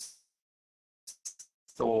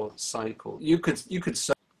thaw cycle. You could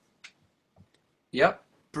sow, yep,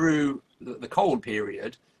 through the cold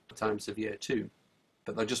period times of year too,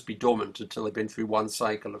 but they'll just be dormant until they've been through one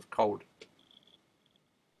cycle of cold.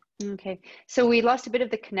 Okay, so we lost a bit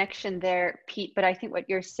of the connection there, Pete, but I think what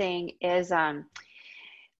you're saying is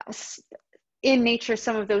in nature,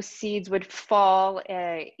 some of those seeds would fall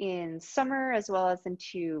in summer as well as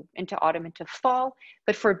into autumn, into fall.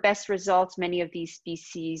 But for best results, many of these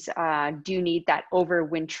species do need that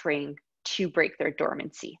overwintering to break their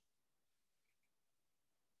dormancy.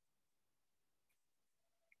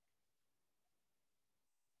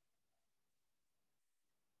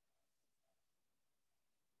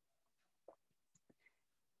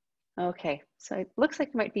 Okay, so it looks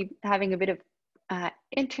like we might be having a bit of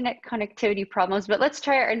internet connectivity problems, but let's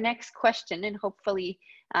try our next question and hopefully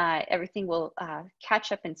everything will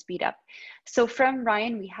catch up and speed up. So from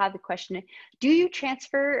Ryan, we have the question, do you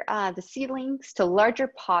transfer the seedlings to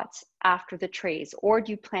larger pots after the trays, or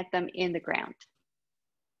do you plant them in the ground?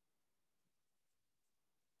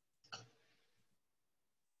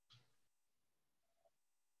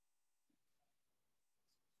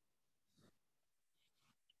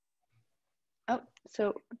 Oh,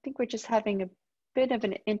 so I think we're just having a bit of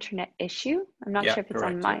an internet issue. I'm not sure if it's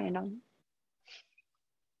on my end.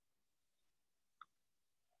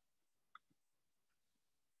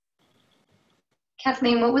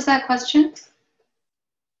 Kathleen, what was that question?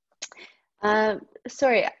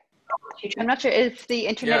 Sorry, I'm not sure if the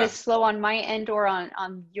internet is slow on my end or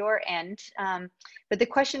on your end. But the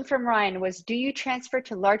question from Ryan was, do you transfer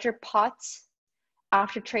to larger pots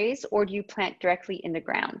after trays, or do you plant directly in the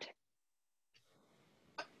ground?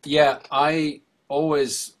 Yeah, I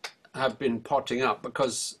always have been potting up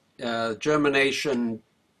because germination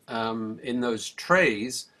in those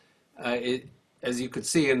trays, as you could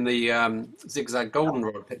see in the zigzag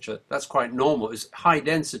goldenrod picture, that's quite normal. It's high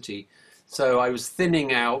density. So I was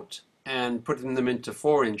thinning out and putting them into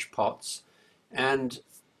 4-inch pots. And,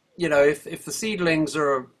 you know, if the seedlings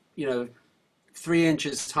are, you know, 3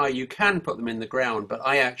 inches high, you can put them in the ground. But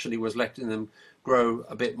I actually was letting them grow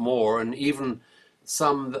a bit more, and even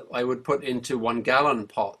some that I would put into 1-gallon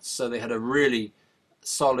pots, so they had a really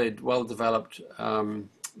solid, well-developed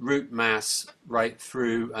root mass right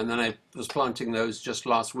through. And then I was planting those just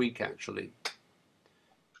last week, actually.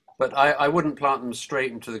 But I wouldn't plant them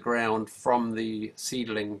straight into the ground from the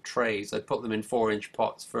seedling trays. I'd put them in 4-inch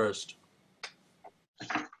pots first.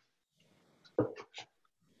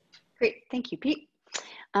 Great, thank you, Pete.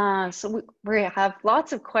 So we have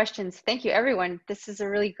lots of questions. Thank you, everyone. This is a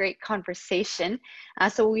really great conversation.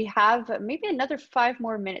 So we have maybe another 5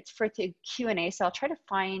 more minutes for the Q&A. So I'll try to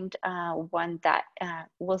find one that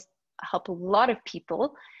will help a lot of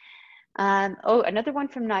people. Oh, another one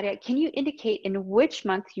from Nadia. Can you indicate in which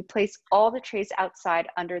month you place all the trays outside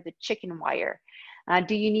under the chicken wire?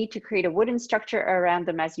 Do you need to create a wooden structure around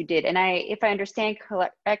them as you did? And if I understand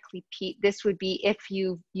correctly, Pete, this would be if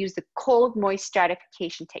you use the cold, moist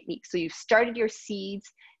stratification technique. So you've started your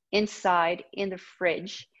seeds inside in the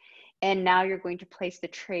fridge, and now you're going to place the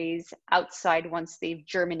trays outside once they've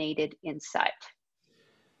germinated inside.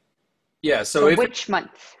 Yeah. So which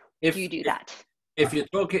month do you do that? If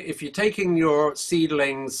you're taking your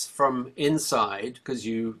seedlings from inside because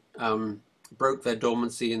you broke their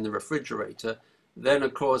dormancy in the refrigerator, then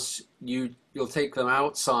of course you'll take them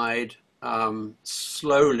outside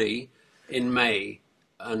slowly in May,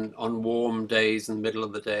 and on warm days in the middle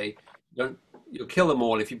of the day. You'll kill them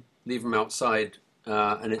all if you leave them outside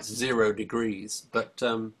and it's 0 degrees. But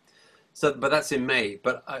but that's in May.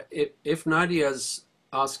 But if Nadia's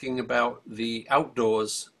asking about the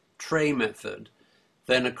outdoors tray method,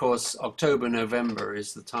 then of course October, November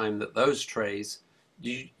is the time that those trays,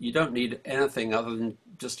 you don't need anything other than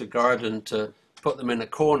just a garden to put them in a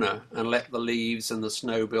corner and let the leaves and the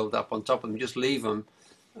snow build up on top of them. Just leave them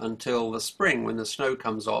until the spring when the snow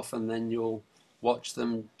comes off, and then you'll watch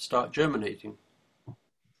them start germinating.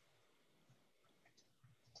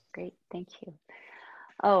 Great, thank you.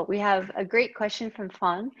 Oh, we have a great question from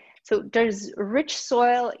Fawn. So does rich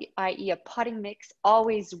soil, i.e. a potting mix,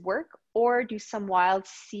 always work, or do some wild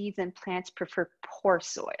seeds and plants prefer poor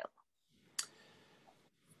soil?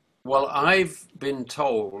 Well, I've been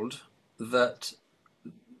told that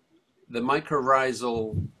the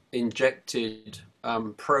mycorrhizal injected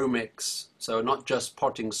pro-mix, so not just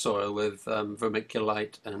potting soil with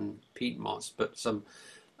vermiculite and peat moss, but some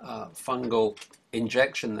fungal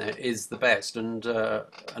injection there is the best. And a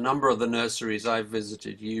number of the nurseries I've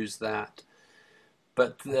visited use that.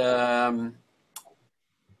 But none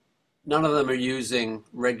of them are using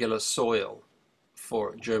regular soil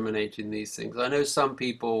for germinating these things. I know some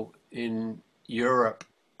people in Europe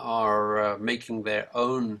are making their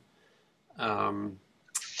own potting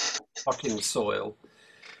soil.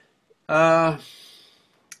 I'm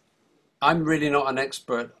really not an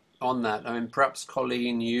expert on that. I mean, perhaps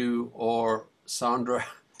Colleen, you or Sandra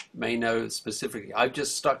may know specifically. I've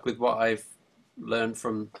just stuck with what I've learned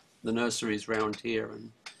from the nurseries around here.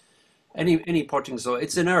 And any potting soil,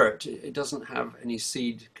 it's inert. It doesn't have any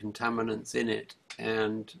seed contaminants in it,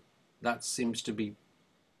 and that seems to be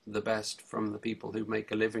the best from the people who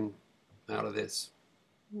make a living out of this.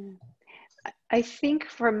 Yeah. I think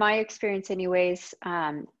from my experience anyways,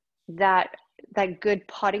 that good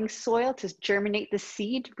potting soil to germinate the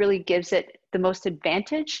seed really gives it the most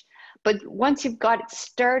advantage. But once you've got it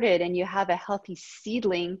started and you have a healthy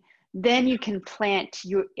seedling, then you can plant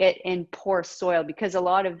it in poor soil, because a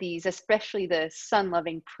lot of these, especially the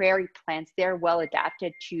sun-loving prairie plants, they're well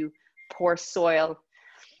adapted to poor soil.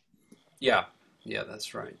 Yeah,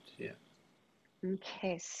 that's right. Yeah.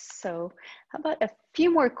 Okay, so how about a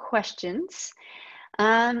few more questions?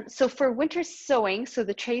 So for winter sowing, so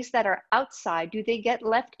the trays that are outside, do they get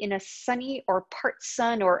left in a sunny or part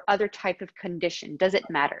sun or other type of condition? Does it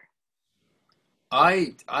matter?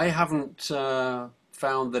 I haven't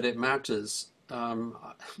found that it matters.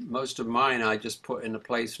 Most of mine I just put in a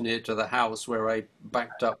place near to the house where I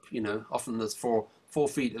backed up, often there's 4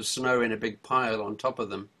 feet of snow in a big pile on top of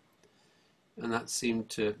them. And that seemed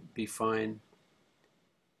to be fine.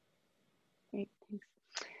 Great, thanks.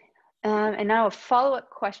 And now a follow-up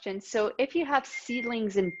question. So if you have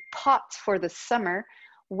seedlings in pots for the summer,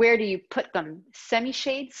 where do you put them?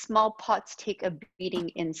 Semi-shade, small pots take a beating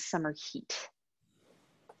in summer heat.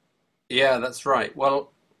 Yeah, that's right.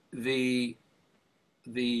 Well, the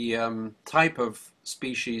type of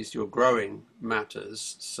species you're growing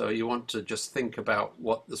matters. So you want to just think about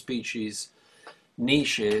what the species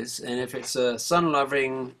niche is, and if it's a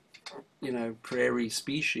sun-loving, prairie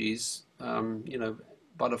species,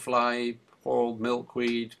 butterfly, whorled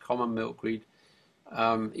milkweed, common milkweed,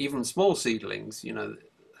 even small seedlings,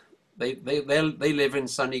 they live in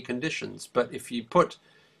sunny conditions. But if you put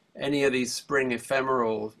any of these spring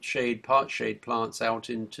ephemeral part shade plants out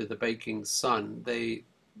into the baking sun, they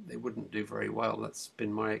wouldn't do very well. That's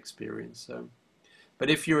been my experience. So, but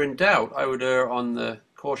if you're in doubt, I would err on the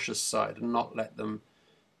cautious side and not let them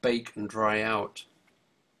bake and dry out.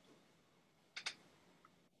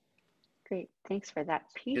 Great, thanks for that,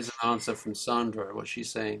 Pete. Here's an answer from Sandra, what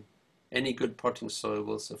she's saying. Any good potting soil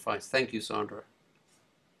will suffice. Thank you, Sandra.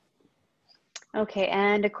 Okay,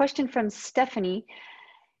 and a question from Stephanie.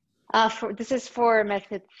 This is for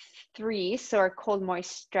method 3, so our cold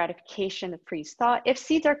moist stratification, the freeze thaw. If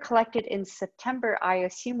seeds are collected in September, I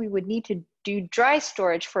assume we would need to do dry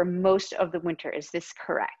storage for most of the winter. Is this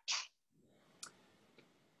correct?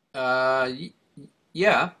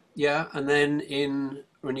 Yeah, Yeah, and then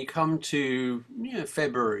when you come to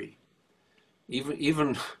February,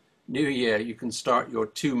 even New Year, you can start your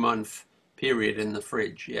 2-month period in the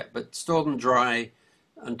fridge. Yeah, but store them dry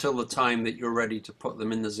until the time that you're ready to put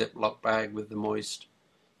them in the Ziploc bag with the moist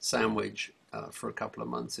sandwich for a couple of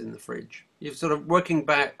months in the fridge. You're sort of working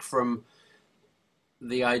back from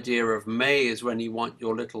the idea of May is when you want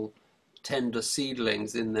your little tender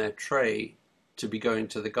seedlings in their tray to be going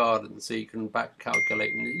to the garden, so you can back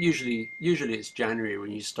calculate. And usually it's January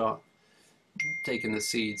when you start taking the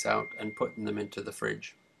seeds out and putting them into the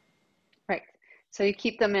fridge. Right. So you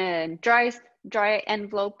keep them in dry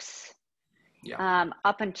envelopes, yeah,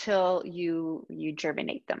 up until you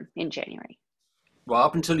germinate them in January. Well,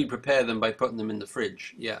 up until you prepare them by putting them in the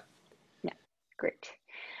fridge. Yeah. Yeah, great.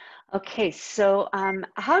 Okay, so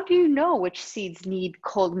how do you know which seeds need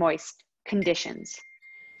cold, moist conditions?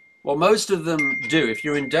 Well, most of them do. If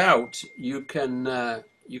you're in doubt, you can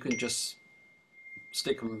just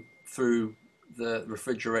stick them through the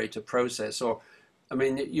refrigerator process. Or, I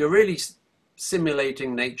mean, you're really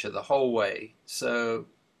simulating nature the whole way. So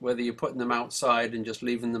whether you're putting them outside and just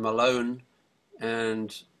leaving them alone,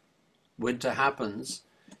 and winter happens,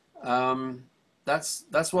 that's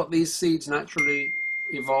what these seeds naturally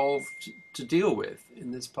evolved to deal with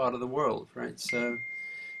in this part of the world, right? So,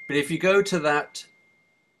 but if you go to that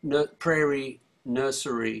Prairie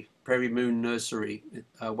Moon Nursery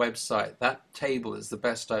website, that table is the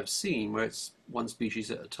best I've seen, where it's one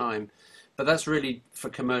species at a time. But that's really for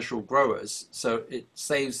commercial growers, so it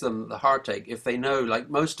saves them the heartache. If they know, like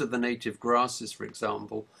most of the native grasses, for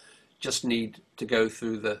example, just need to go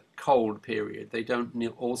through the cold period. They don't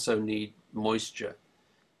also need moisture.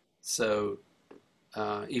 So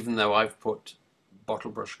even though I've put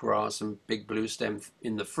bottlebrush grass and big blue stem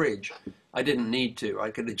in the fridge, I didn't need to. I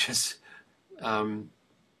could have just,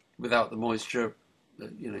 without the moisture,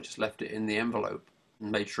 just left it in the envelope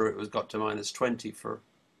and made sure it got to -20 for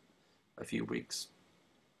a few weeks.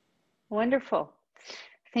 Wonderful.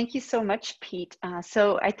 Thank you so much, Pete.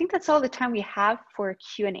 So I think that's all the time we have for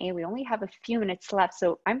Q&A. We only have a few minutes left,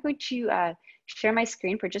 so I'm going to share my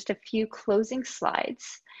screen for just a few closing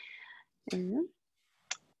slides.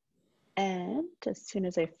 And as soon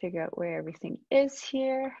as I figure out where everything is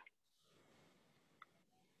here,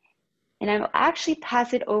 and I'll actually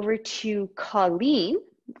pass it over to Colleen,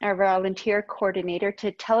 our volunteer coordinator,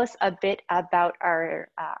 to tell us a bit about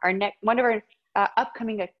one of our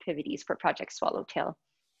upcoming activities for Project Swallowtail.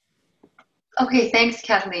 Okay, thanks,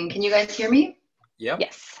 Kathleen. Can you guys hear me? Yep.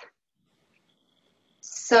 Yes.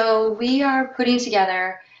 So we are putting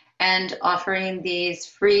together and offering these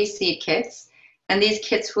free seed kits. And these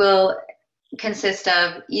kits will consist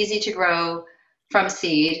of easy to grow from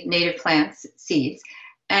seed, native plants, seeds,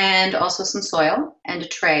 and also some soil and a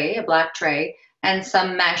tray, a black tray, and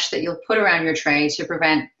some mesh that you'll put around your tray to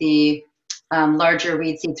prevent the larger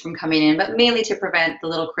weed seeds from coming in, but mainly to prevent the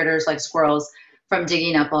little critters like squirrels from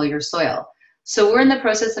digging up all your soil. So we're in the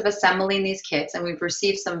process of assembling these kits, and we've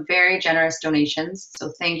received some very generous donations.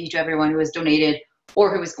 So thank you to everyone who has donated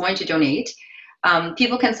or who is going to donate.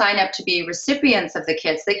 People can sign up to be recipients of the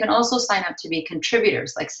kits. They can also sign up to be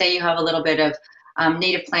contributors. Like say you have a little bit of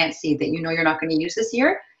native plant seed that you know you're not going to use this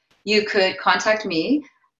year. You could contact me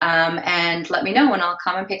and let me know, and I'll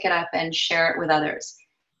come and pick it up and share it with others.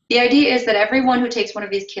 The idea is that everyone who takes one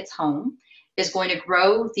of these kits home is going to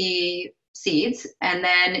grow the seeds, and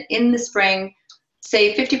then in the spring,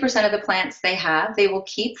 say 50% of the plants they will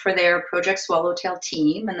keep for their Project Swallowtail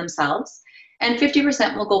team and themselves, and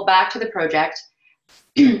 50% will go back to the project,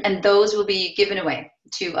 and those will be given away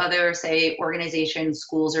to other, say, organizations,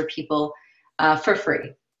 schools, or people for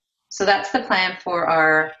free. So that's the plan for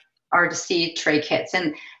our seed tray kits,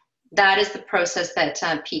 and that is the process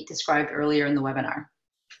that Pete described earlier in the webinar.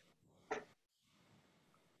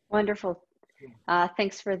 Wonderful.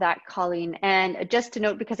 Thanks for that, Colleen. And just to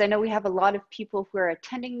note, because I know we have a lot of people who are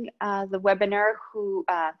attending the webinar who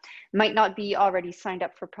might not be already signed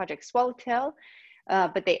up for Project Swallowtail,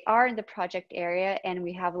 but they are in the project area, and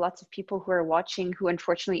we have lots of people who are watching who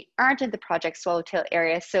unfortunately aren't in the Project Swallowtail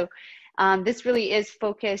area. So this really is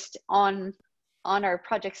focused on our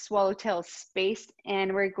Project Swallowtail space,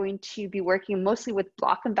 and we're going to be working mostly with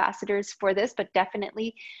block ambassadors for this, but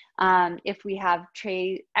definitely if we have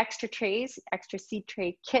extra seed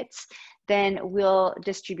tray kits, then we'll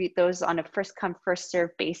distribute those on a first come, first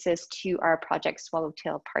serve basis to our Project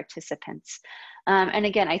Swallowtail participants. And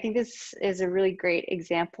again, I think this is a really great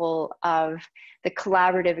example of the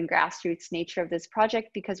collaborative and grassroots nature of this project,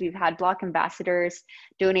 because we've had block ambassadors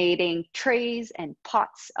donating trays and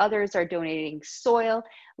pots. Others are donating soil.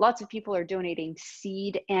 lots of people are donating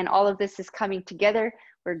seed, and all of this is coming together.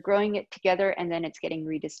 We're growing it together, and then it's getting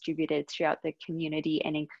redistributed throughout the community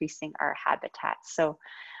and increasing our habitat. So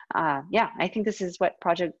yeah, I think this is what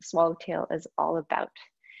Project Swallowtail is all about.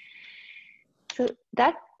 So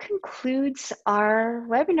that concludes our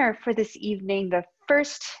webinar for this evening, the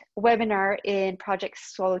first webinar in Project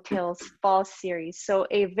Swallowtail's fall series. So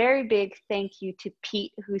a very big thank you to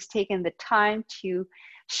Pete, who's taken the time to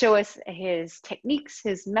show us his techniques,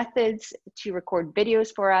 his methods, to record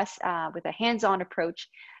videos for us with a hands-on approach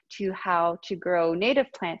to how to grow native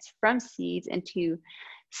plants from seeds into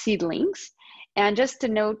seedlings. And just to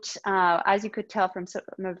note, as you could tell from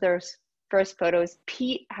some of those first photos,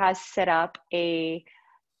 Pete has set up a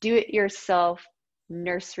do-it-yourself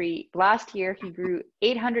nursery. Last year, he grew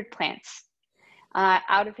 800 plants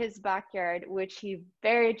out of his backyard, which he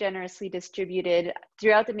very generously distributed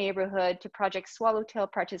throughout the neighborhood to Project Swallowtail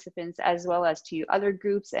participants, as well as to other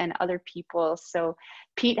groups and other people. So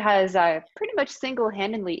Pete has pretty much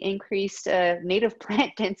single-handedly increased native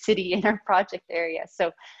plant density in our project area.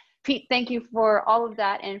 So Pete, thank you for all of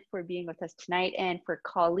that and for being with us tonight, and for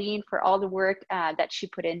Colleen for all the work that she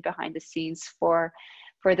put in behind the scenes for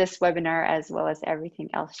this webinar, as well as everything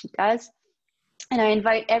else she does. And I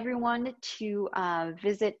invite everyone to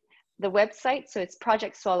visit the website. So it's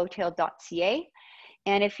projectswallowtail.ca.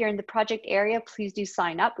 And if you're in the project area, please do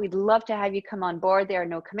sign up. We'd love to have you come on board. There are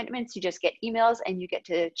no commitments. You just get emails and you get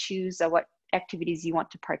to choose what activities you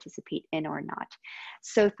want to participate in or not.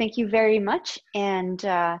 So thank you very much, and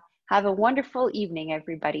have a wonderful evening,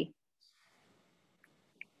 everybody.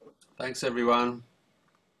 Thanks, everyone.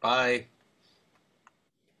 Bye.